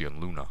Celestia and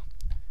Luna.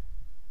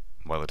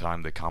 By the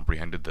time they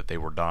comprehended that they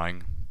were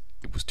dying,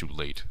 it was too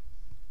late.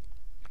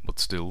 But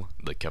still,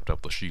 they kept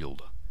up the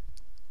shield.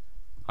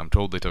 I'm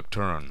told they took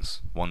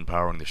turns, one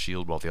powering the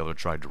shield while the other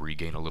tried to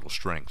regain a little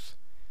strength.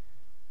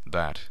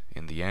 That,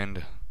 in the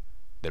end,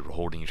 they were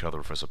holding each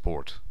other for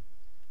support.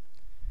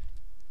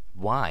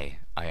 Why?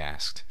 I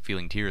asked,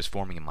 feeling tears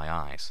forming in my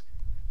eyes.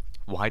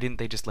 Why didn't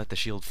they just let the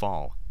shield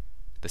fall?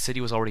 The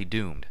city was already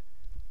doomed.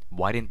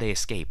 Why didn't they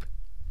escape?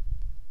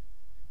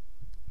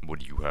 What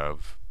do you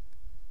have?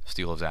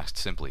 Steelhooves asked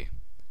simply.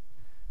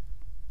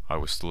 I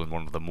was still in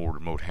one of the more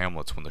remote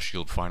hamlets when the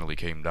shield finally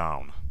came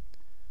down.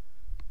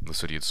 The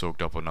city had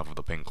soaked up enough of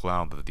the pink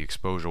cloud that the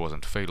exposure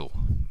wasn't fatal,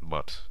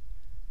 but...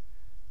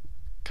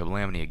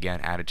 Calamity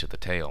again added to the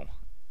tale,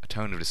 a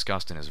tone of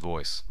disgust in his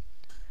voice.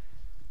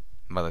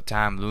 By the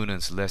time Luna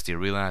and Celestia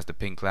realized the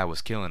pink cloud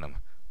was killing them,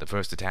 the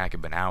first attack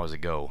had been hours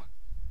ago.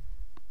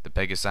 The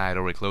Pegasi had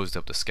already closed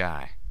up the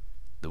sky.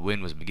 The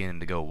wind was beginning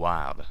to go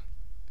wild.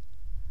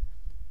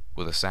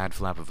 With a sad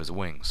flap of his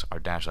wings, our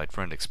Dashlight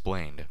friend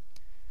explained,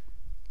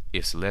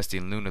 "If Celestia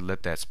and Luna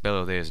let that spell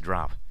of theirs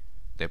drop,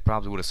 they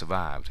probably would have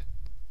survived,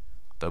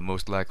 though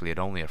most likely at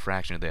only a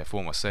fraction of their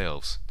former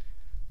selves.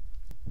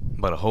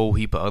 But a whole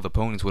heap of other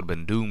ponies would have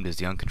been doomed as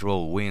the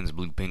uncontrollable winds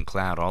blew pink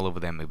cloud all over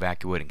them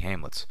evacuating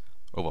hamlets,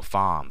 over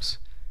farms.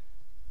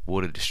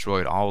 Would have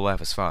destroyed all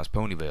life as far as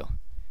Ponyville,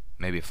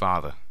 maybe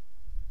farther."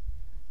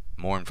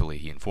 Mournfully,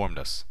 he informed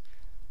us,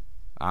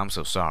 "I'm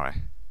so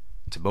sorry.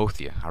 To both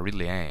of you, I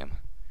really am.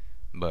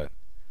 But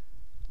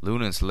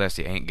Luna and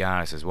Celestia ain't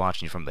goddesses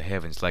watching you from the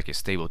heavens like your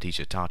stable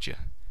teacher taught you.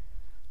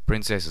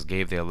 Princesses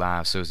gave their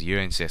lives so as your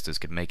ancestors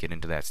could make it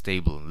into that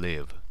stable and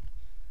live."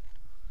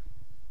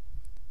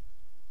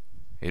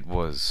 It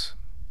was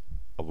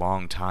a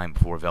long time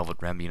before Velvet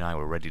Remedy and I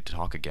were ready to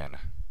talk again.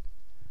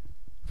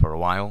 For a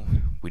while,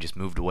 we just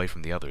moved away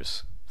from the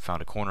others,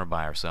 found a corner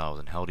by ourselves,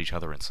 and held each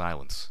other in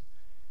silence.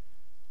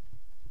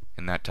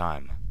 In that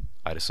time,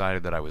 I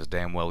decided that I was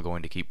damn well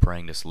going to keep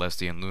praying to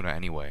Celestia and Luna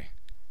anyway.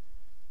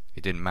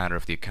 It didn't matter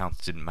if the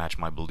accounts didn't match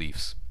my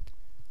beliefs.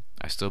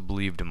 I still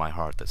believed in my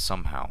heart that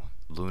somehow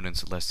Luna and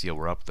Celestia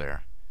were up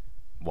there,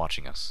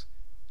 watching us,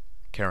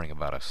 caring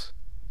about us,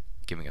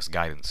 giving us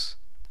guidance.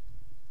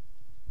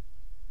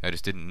 I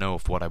just didn't know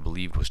if what I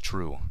believed was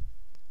true.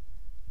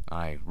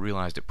 I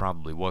realized it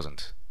probably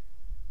wasn't,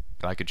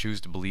 but I could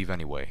choose to believe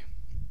anyway.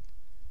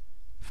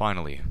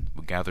 Finally,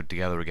 we gathered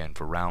together again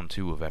for round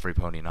 2 of every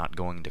pony not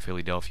going to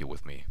Philadelphia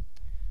with me.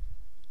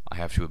 I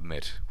have to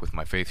admit, with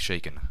my faith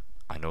shaken,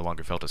 I no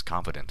longer felt as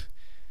confident,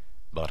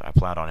 but I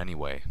plowed on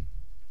anyway.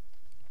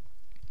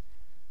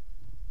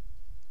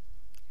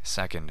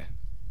 Second,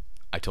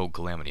 I told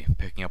Calamity,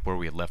 picking up where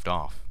we had left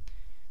off,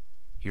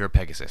 "You're a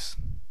Pegasus."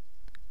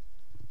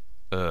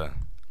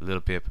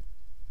 Little Pip,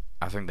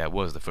 I think that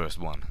was the first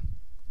one."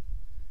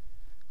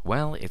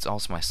 "Well, it's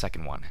also my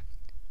second one,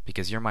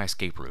 because you're my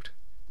escape route,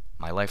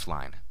 my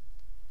lifeline.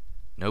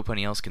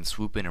 Nobody else can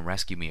swoop in and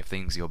rescue me if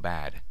things go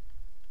bad.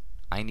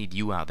 I need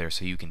you out there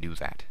so you can do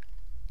that."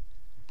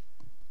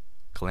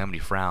 Calamity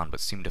frowned,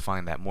 but seemed to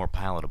find that more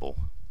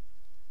palatable.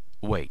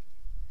 "Wait."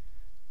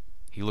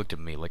 He looked at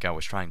me like I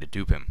was trying to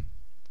dupe him.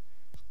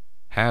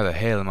 "How the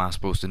hell am I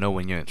supposed to know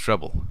when you're in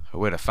trouble, or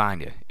where to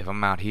find you, if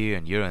I'm out here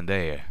and you're in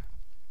there?"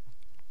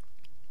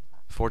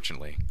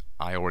 Fortunately,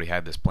 I already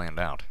had this planned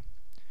out.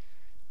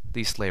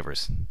 These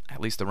slavers,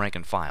 at least the rank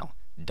and file,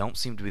 don't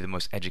seem to be the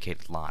most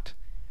educated lot.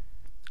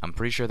 I'm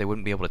pretty sure they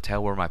wouldn't be able to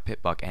tell where my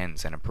pit buck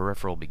ends and a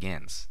peripheral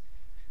begins.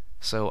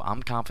 So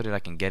I'm confident I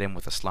can get in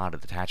with a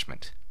slotted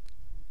attachment.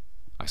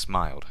 I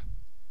smiled.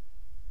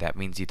 That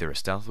means either a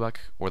stealth buck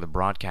or the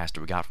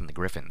broadcaster we got from the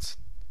Griffins.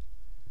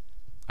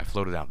 I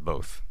floated out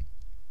both.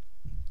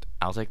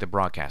 "I'll take the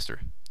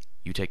broadcaster.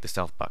 You take the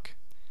stealth buck.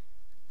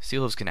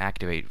 Steelhooves can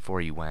activate for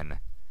you when—"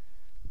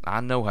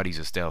 "I know how to use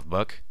a stealth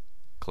buck,"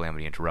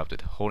 Calamity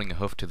interrupted, holding a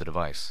hoof to the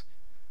device.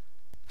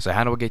 "So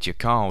how do I get your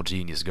call,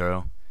 genius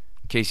girl?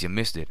 In case you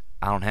missed it,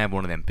 I don't have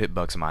one of them pit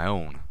bucks of my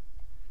own."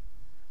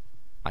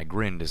 I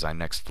grinned as I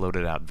next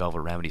floated out Velvet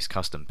Remedy's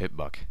custom pit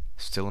buck,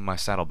 still in my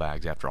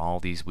saddlebags after all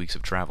these weeks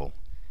of travel.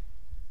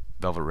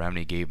 Velvet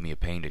Remedy gave me a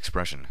pained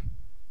expression.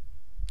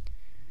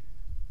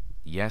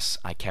 Yes,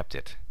 I kept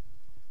it.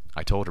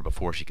 I told her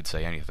before she could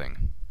say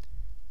anything.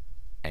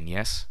 And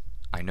yes,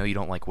 I know you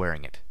don't like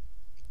wearing it.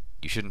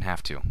 You shouldn't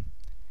have to.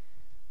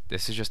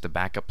 This is just a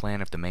backup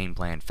plan if the main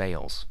plan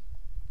fails.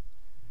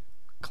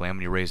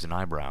 Calamity raised an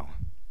eyebrow.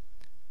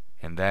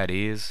 And that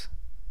is...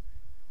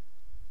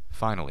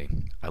 Finally,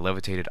 I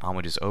levitated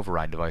Homage's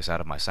override device out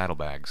of my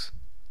saddlebags.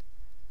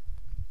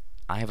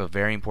 I have a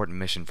very important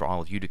mission for all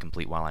of you to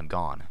complete while I'm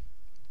gone.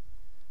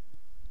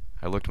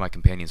 I looked my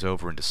companions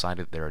over and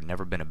decided that there had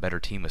never been a better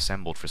team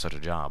assembled for such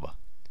a job.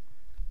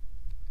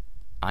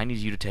 I need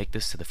you to take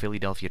this to the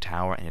Philadelphia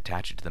Tower and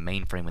attach it to the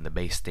mainframe in the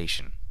base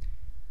station.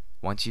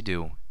 Once you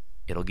do,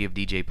 it'll give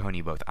DJ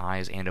Pony both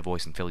eyes and a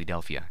voice in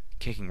Philadelphia,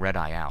 kicking Red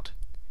Eye out.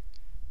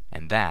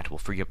 And that will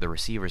free up the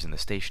receivers in the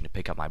station to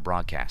pick up my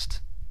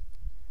broadcast.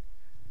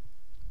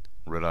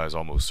 Red Eye's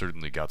almost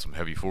certainly got some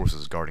heavy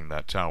forces guarding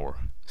that tower,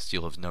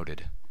 Steelhooves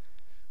noted.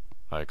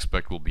 I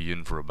expect we'll be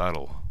in for a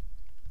battle.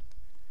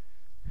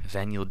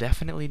 Then you'll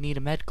definitely need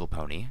a medical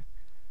pony,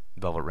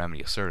 Velvet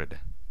Remedy asserted.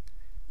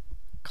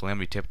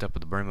 Calamity tipped up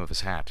with the brim of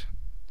his hat.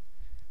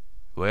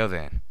 Well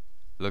then,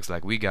 looks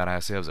like we got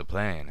ourselves a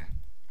plan.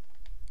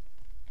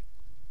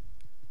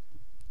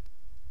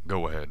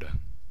 Go ahead,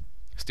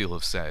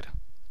 Steelhooves said,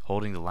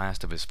 holding the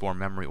last of his 4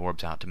 memory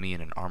orbs out to me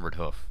in an armored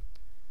hoof.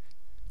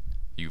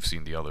 You've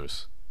seen the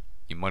others.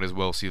 You might as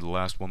well see the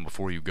last one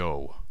before you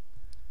go.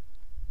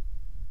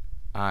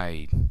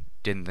 I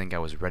didn't think I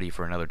was ready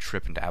for another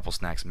trip into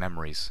Applesnack's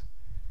memories.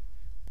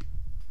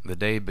 The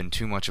day had been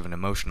too much of an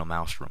emotional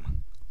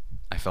maelstrom.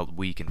 I felt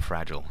weak and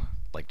fragile,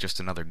 like just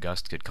another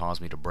gust could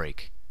cause me to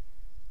break.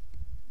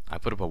 I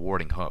put up a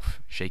warding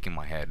hoof, shaking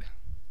my head.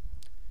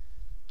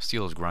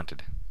 Steelhooves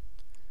grunted.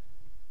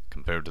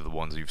 Compared to the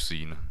ones you've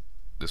seen,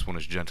 this one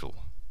is gentle.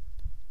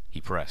 He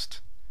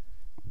pressed.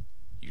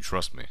 You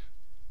trust me,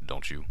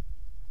 don't you?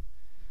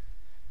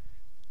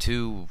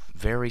 To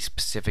very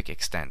specific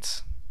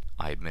extents,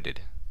 I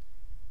admitted.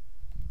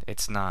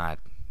 It's not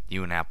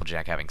you and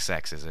Applejack having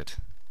sex, is it?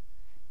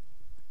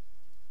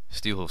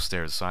 Steelhoof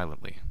stared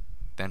silently.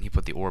 Then he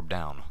put the orb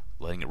down,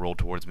 letting it roll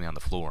towards me on the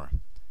floor.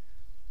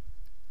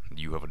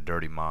 You have a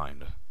dirty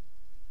mind.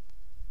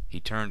 He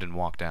turned and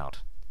walked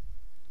out.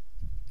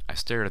 I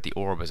stared at the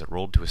orb as it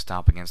rolled to a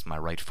stop against my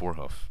right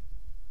forehoof.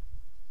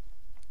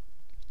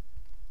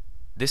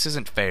 This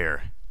isn't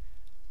fair.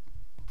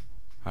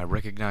 I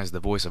recognized the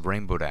voice of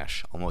Rainbow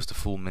Dash almost a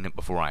full minute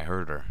before I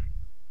heard her.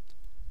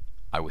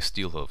 I was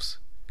Steelhoof's.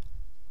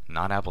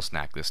 Not Apple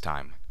Snack this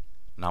time,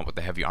 not with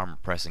the heavy armor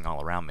pressing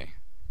all around me.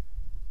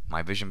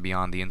 My vision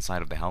beyond the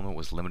inside of the helmet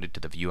was limited to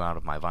the view out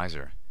of my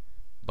visor,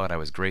 but I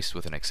was graced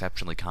with an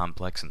exceptionally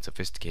complex and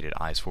sophisticated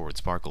eyes-forward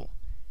sparkle.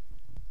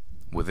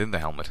 Within the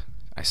helmet,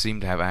 I seemed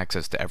to have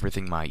access to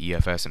everything my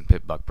EFS and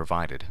Pip-Buck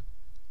provided.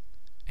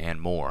 And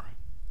more.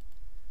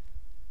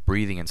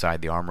 Breathing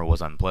inside the armor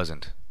was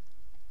unpleasant.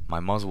 My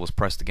muzzle was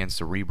pressed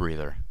against a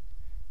rebreather.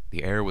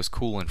 The air was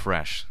cool and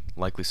fresh,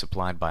 likely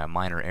supplied by a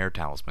minor air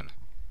talisman,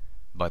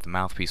 but the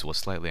mouthpiece was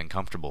slightly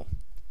uncomfortable.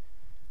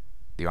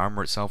 The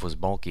armor itself was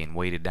bulky and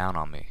weighted down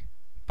on me,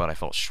 but I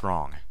felt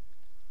strong.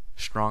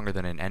 Stronger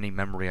than in any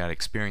memory I'd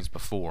experienced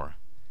before.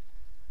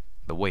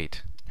 The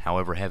weight,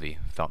 however heavy,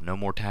 felt no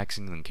more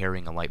taxing than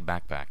carrying a light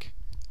backpack.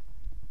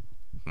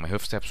 My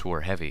hoofsteps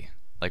were heavy,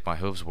 like my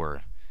hooves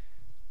were,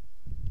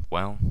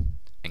 well,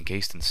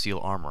 encased in steel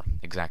armor,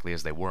 exactly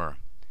as they were.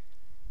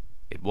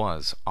 It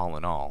was, all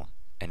in all,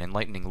 an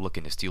enlightening look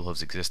into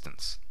Steelhoof's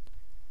existence.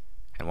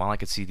 And while I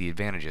could see the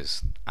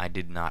advantages, I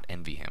did not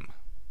envy him.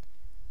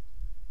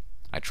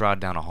 I trod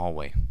down a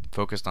hallway,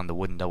 focused on the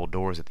wooden double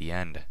doors at the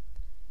end.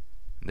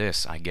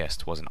 This, I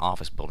guessed, was an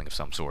office building of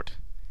some sort.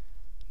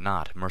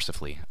 Not,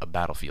 mercifully, a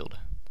battlefield.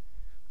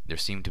 There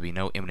seemed to be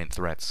no imminent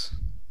threats.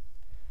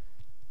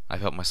 I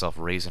felt myself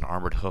raise an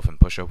armored hoof and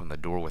push open the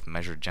door with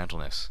measured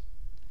gentleness.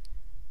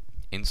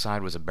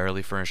 Inside was a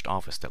barely furnished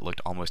office that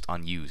looked almost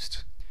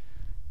unused.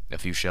 A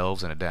few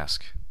shelves and a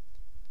desk.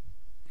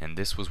 And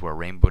this was where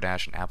Rainbow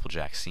Dash and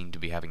Applejack seemed to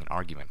be having an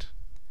argument.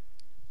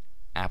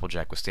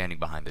 Applejack was standing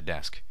behind the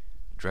desk,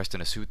 dressed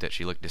in a suit that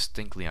she looked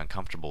distinctly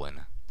uncomfortable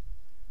in.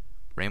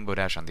 Rainbow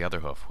Dash, on the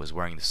other hoof, was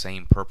wearing the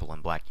same purple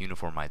and black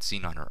uniform I'd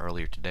seen on her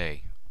earlier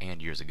today,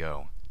 and years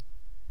ago.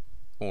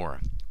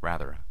 Or,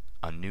 rather,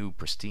 a new,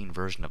 pristine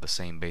version of the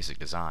same basic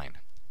design.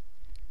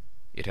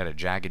 It had a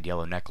jagged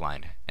yellow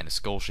neckline, and a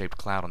skull-shaped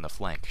cloud on the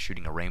flank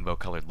shooting a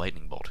rainbow-colored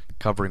lightning bolt,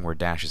 covering where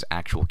Dash's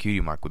actual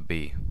cutie mark would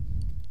be.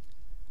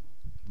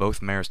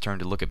 Both mares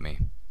turned to look at me.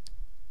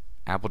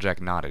 Applejack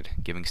nodded,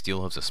 giving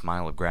Steelhoofs a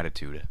smile of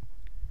gratitude.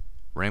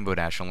 Rainbow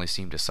Dash only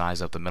seemed to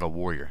size up the metal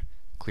warrior,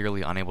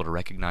 clearly unable to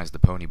recognize the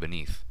pony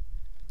beneath.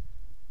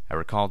 I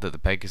recalled that the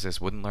Pegasus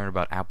wouldn't learn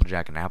about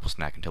Applejack and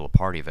Applesnack until a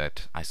party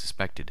that, I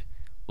suspected,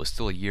 was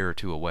still a year or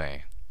two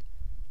away.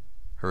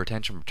 Her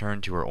attention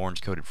returned to her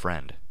orange-coated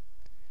friend.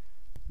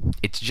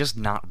 It's just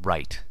not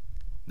right,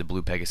 the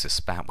Blue Pegasus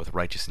spat with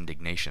righteous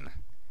indignation.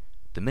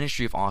 The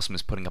Ministry of Awesome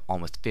is putting up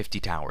almost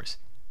 50 towers,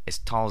 as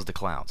tall as the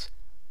clouds,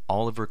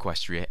 all over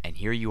Equestria, and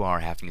here you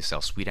are having to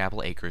sell Sweet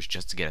Apple Acres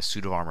just to get a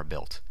pseudo armor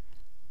built.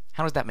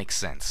 How does that make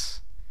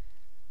sense?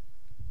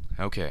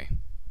 Okay,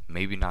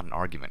 maybe not an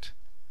argument.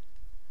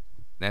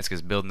 That's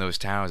 'cause building those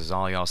towers is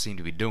all y'all seem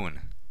to be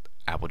doing,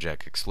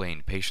 Applejack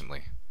explained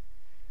patiently.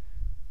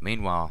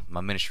 Meanwhile,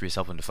 my ministry is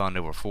helping to fund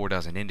over 4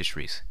 dozen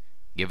industries,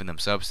 giving them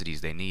subsidies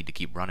they need to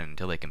keep running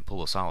until they can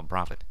pull a solid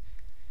profit.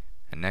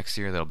 And next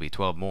year there'll be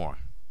 12 more.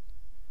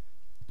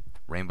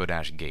 Rainbow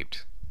Dash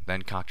gaped,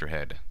 then cocked her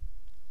head.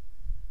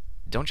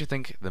 Don't you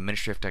think the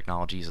Ministry of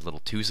Technology is a little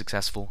too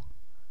successful?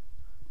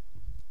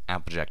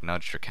 Applejack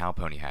nudged her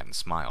cowpony hat and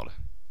smiled.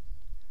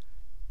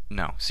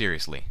 No,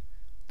 seriously,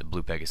 the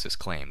Blue Pegasus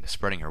claimed,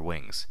 spreading her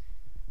wings.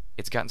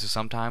 It's gotten so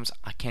sometimes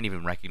I can't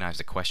even recognize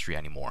Equestria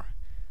anymore.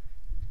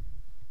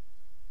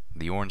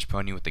 The orange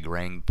pony with the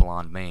graying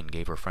blonde mane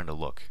gave her friend a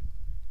look.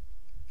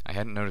 I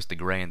hadn't noticed the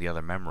gray in the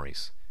other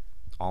memories,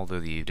 although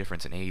the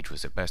difference in age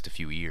was at best a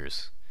few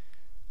years.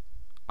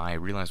 I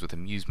realized with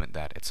amusement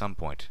that, at some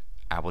point,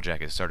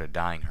 Applejack had started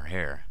dyeing her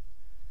hair.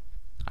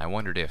 I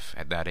wondered if,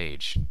 at that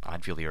age,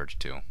 I'd feel the urge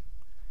to.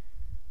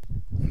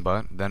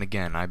 But, then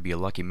again, I'd be a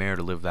lucky mare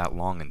to live that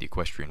long in the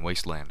equestrian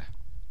wasteland.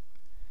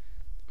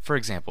 For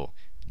example,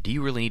 do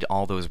you really need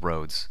all those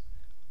roads?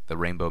 The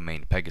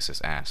rainbow-maned Pegasus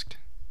asked.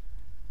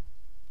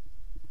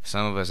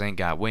 Some of us ain't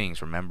got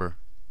wings, remember?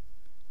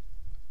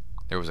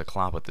 There was a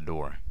clop at the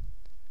door.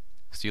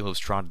 Steelhoofs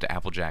trotted to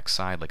Applejack's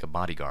side like a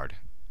bodyguard.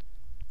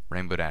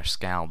 Rainbow Dash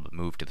scowled but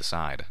moved to the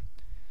side.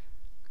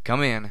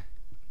 Come in,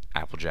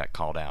 Applejack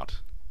called out.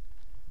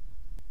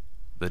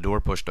 The door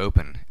pushed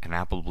open, and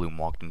Apple Bloom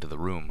walked into the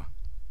room.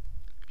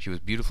 She was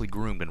beautifully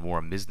groomed and wore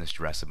a business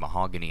dress of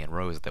mahogany and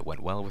rose that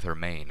went well with her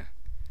mane.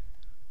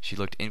 She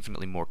looked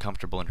infinitely more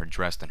comfortable in her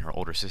dress than her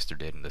older sister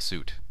did in the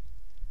suit.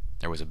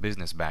 There was a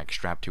business bag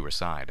strapped to her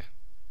side.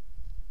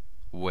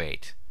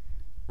 Wait,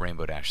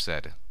 Rainbow Dash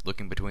said,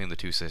 looking between the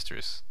two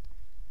sisters.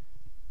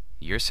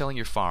 You're selling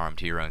your farm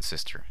to your own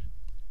sister.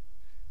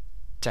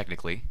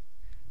 Technically,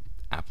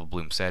 Apple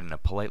Bloom said in a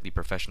politely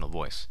professional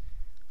voice.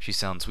 She's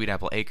selling Sweet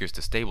Apple Acres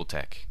to Stable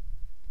Tech.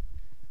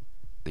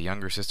 The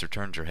younger sister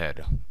turned her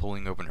head,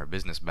 pulling open her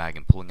business bag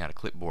and pulling out a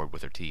clipboard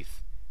with her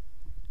teeth.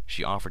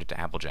 She offered it to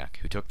Applejack,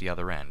 who took the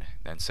other end,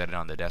 then set it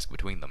on the desk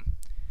between them.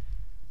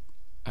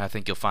 I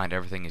think you'll find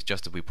everything is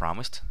just as we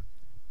promised,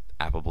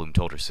 Apple Bloom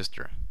told her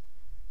sister.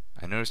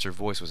 I noticed her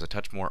voice was a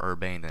touch more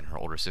urbane than her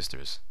older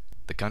sister's,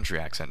 the country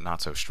accent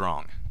not so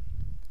strong.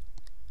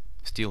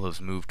 Steelhooves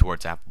moved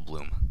towards Apple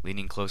Bloom,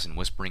 leaning close and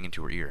whispering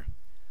into her ear.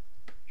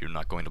 You're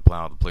not going to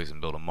plow the place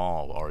and build a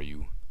mall, are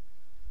you?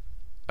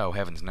 Oh,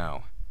 heavens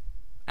no,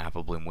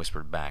 Apple Bloom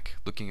whispered back,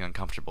 looking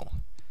uncomfortable.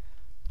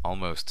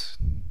 Almost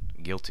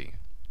guilty.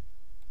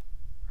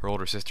 Her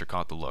older sister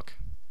caught the look.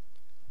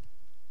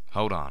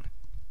 Hold on.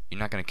 You're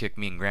not going to kick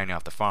me and Granny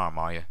off the farm,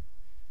 are you?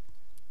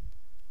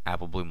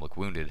 Apple Bloom looked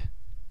wounded.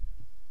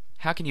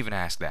 How can you even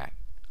ask that?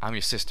 I'm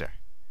your sister.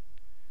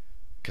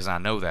 'Cause I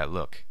know that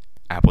look,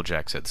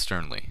 Applejack said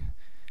sternly.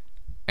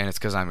 And it's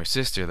 'cause I'm your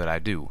sister that I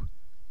do.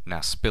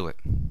 Now spill it.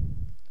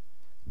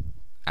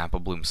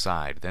 Apple Bloom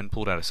sighed, then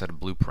pulled out a set of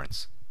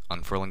blueprints,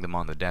 unfurling them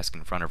on the desk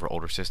in front of her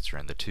older sister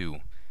and the two,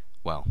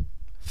 well,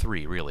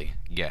 three, really,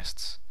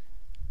 guests.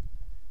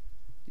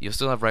 You'll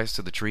still have rights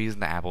to the trees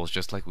and the apples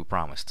just like we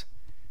promised.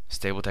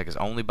 Stapletech is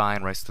only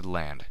buying rights to the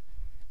land.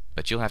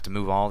 But you'll have to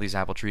move all these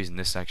apple trees in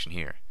this section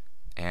here,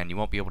 and you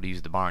won't be able to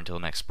use the barn until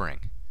next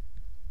spring.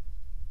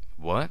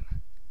 What?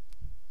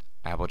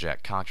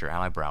 Applejack cocked her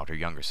eyebrow at her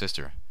younger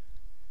sister.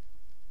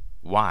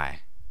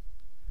 Why?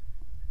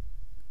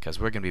 'Cause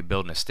we're going to be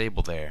building a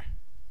stable there,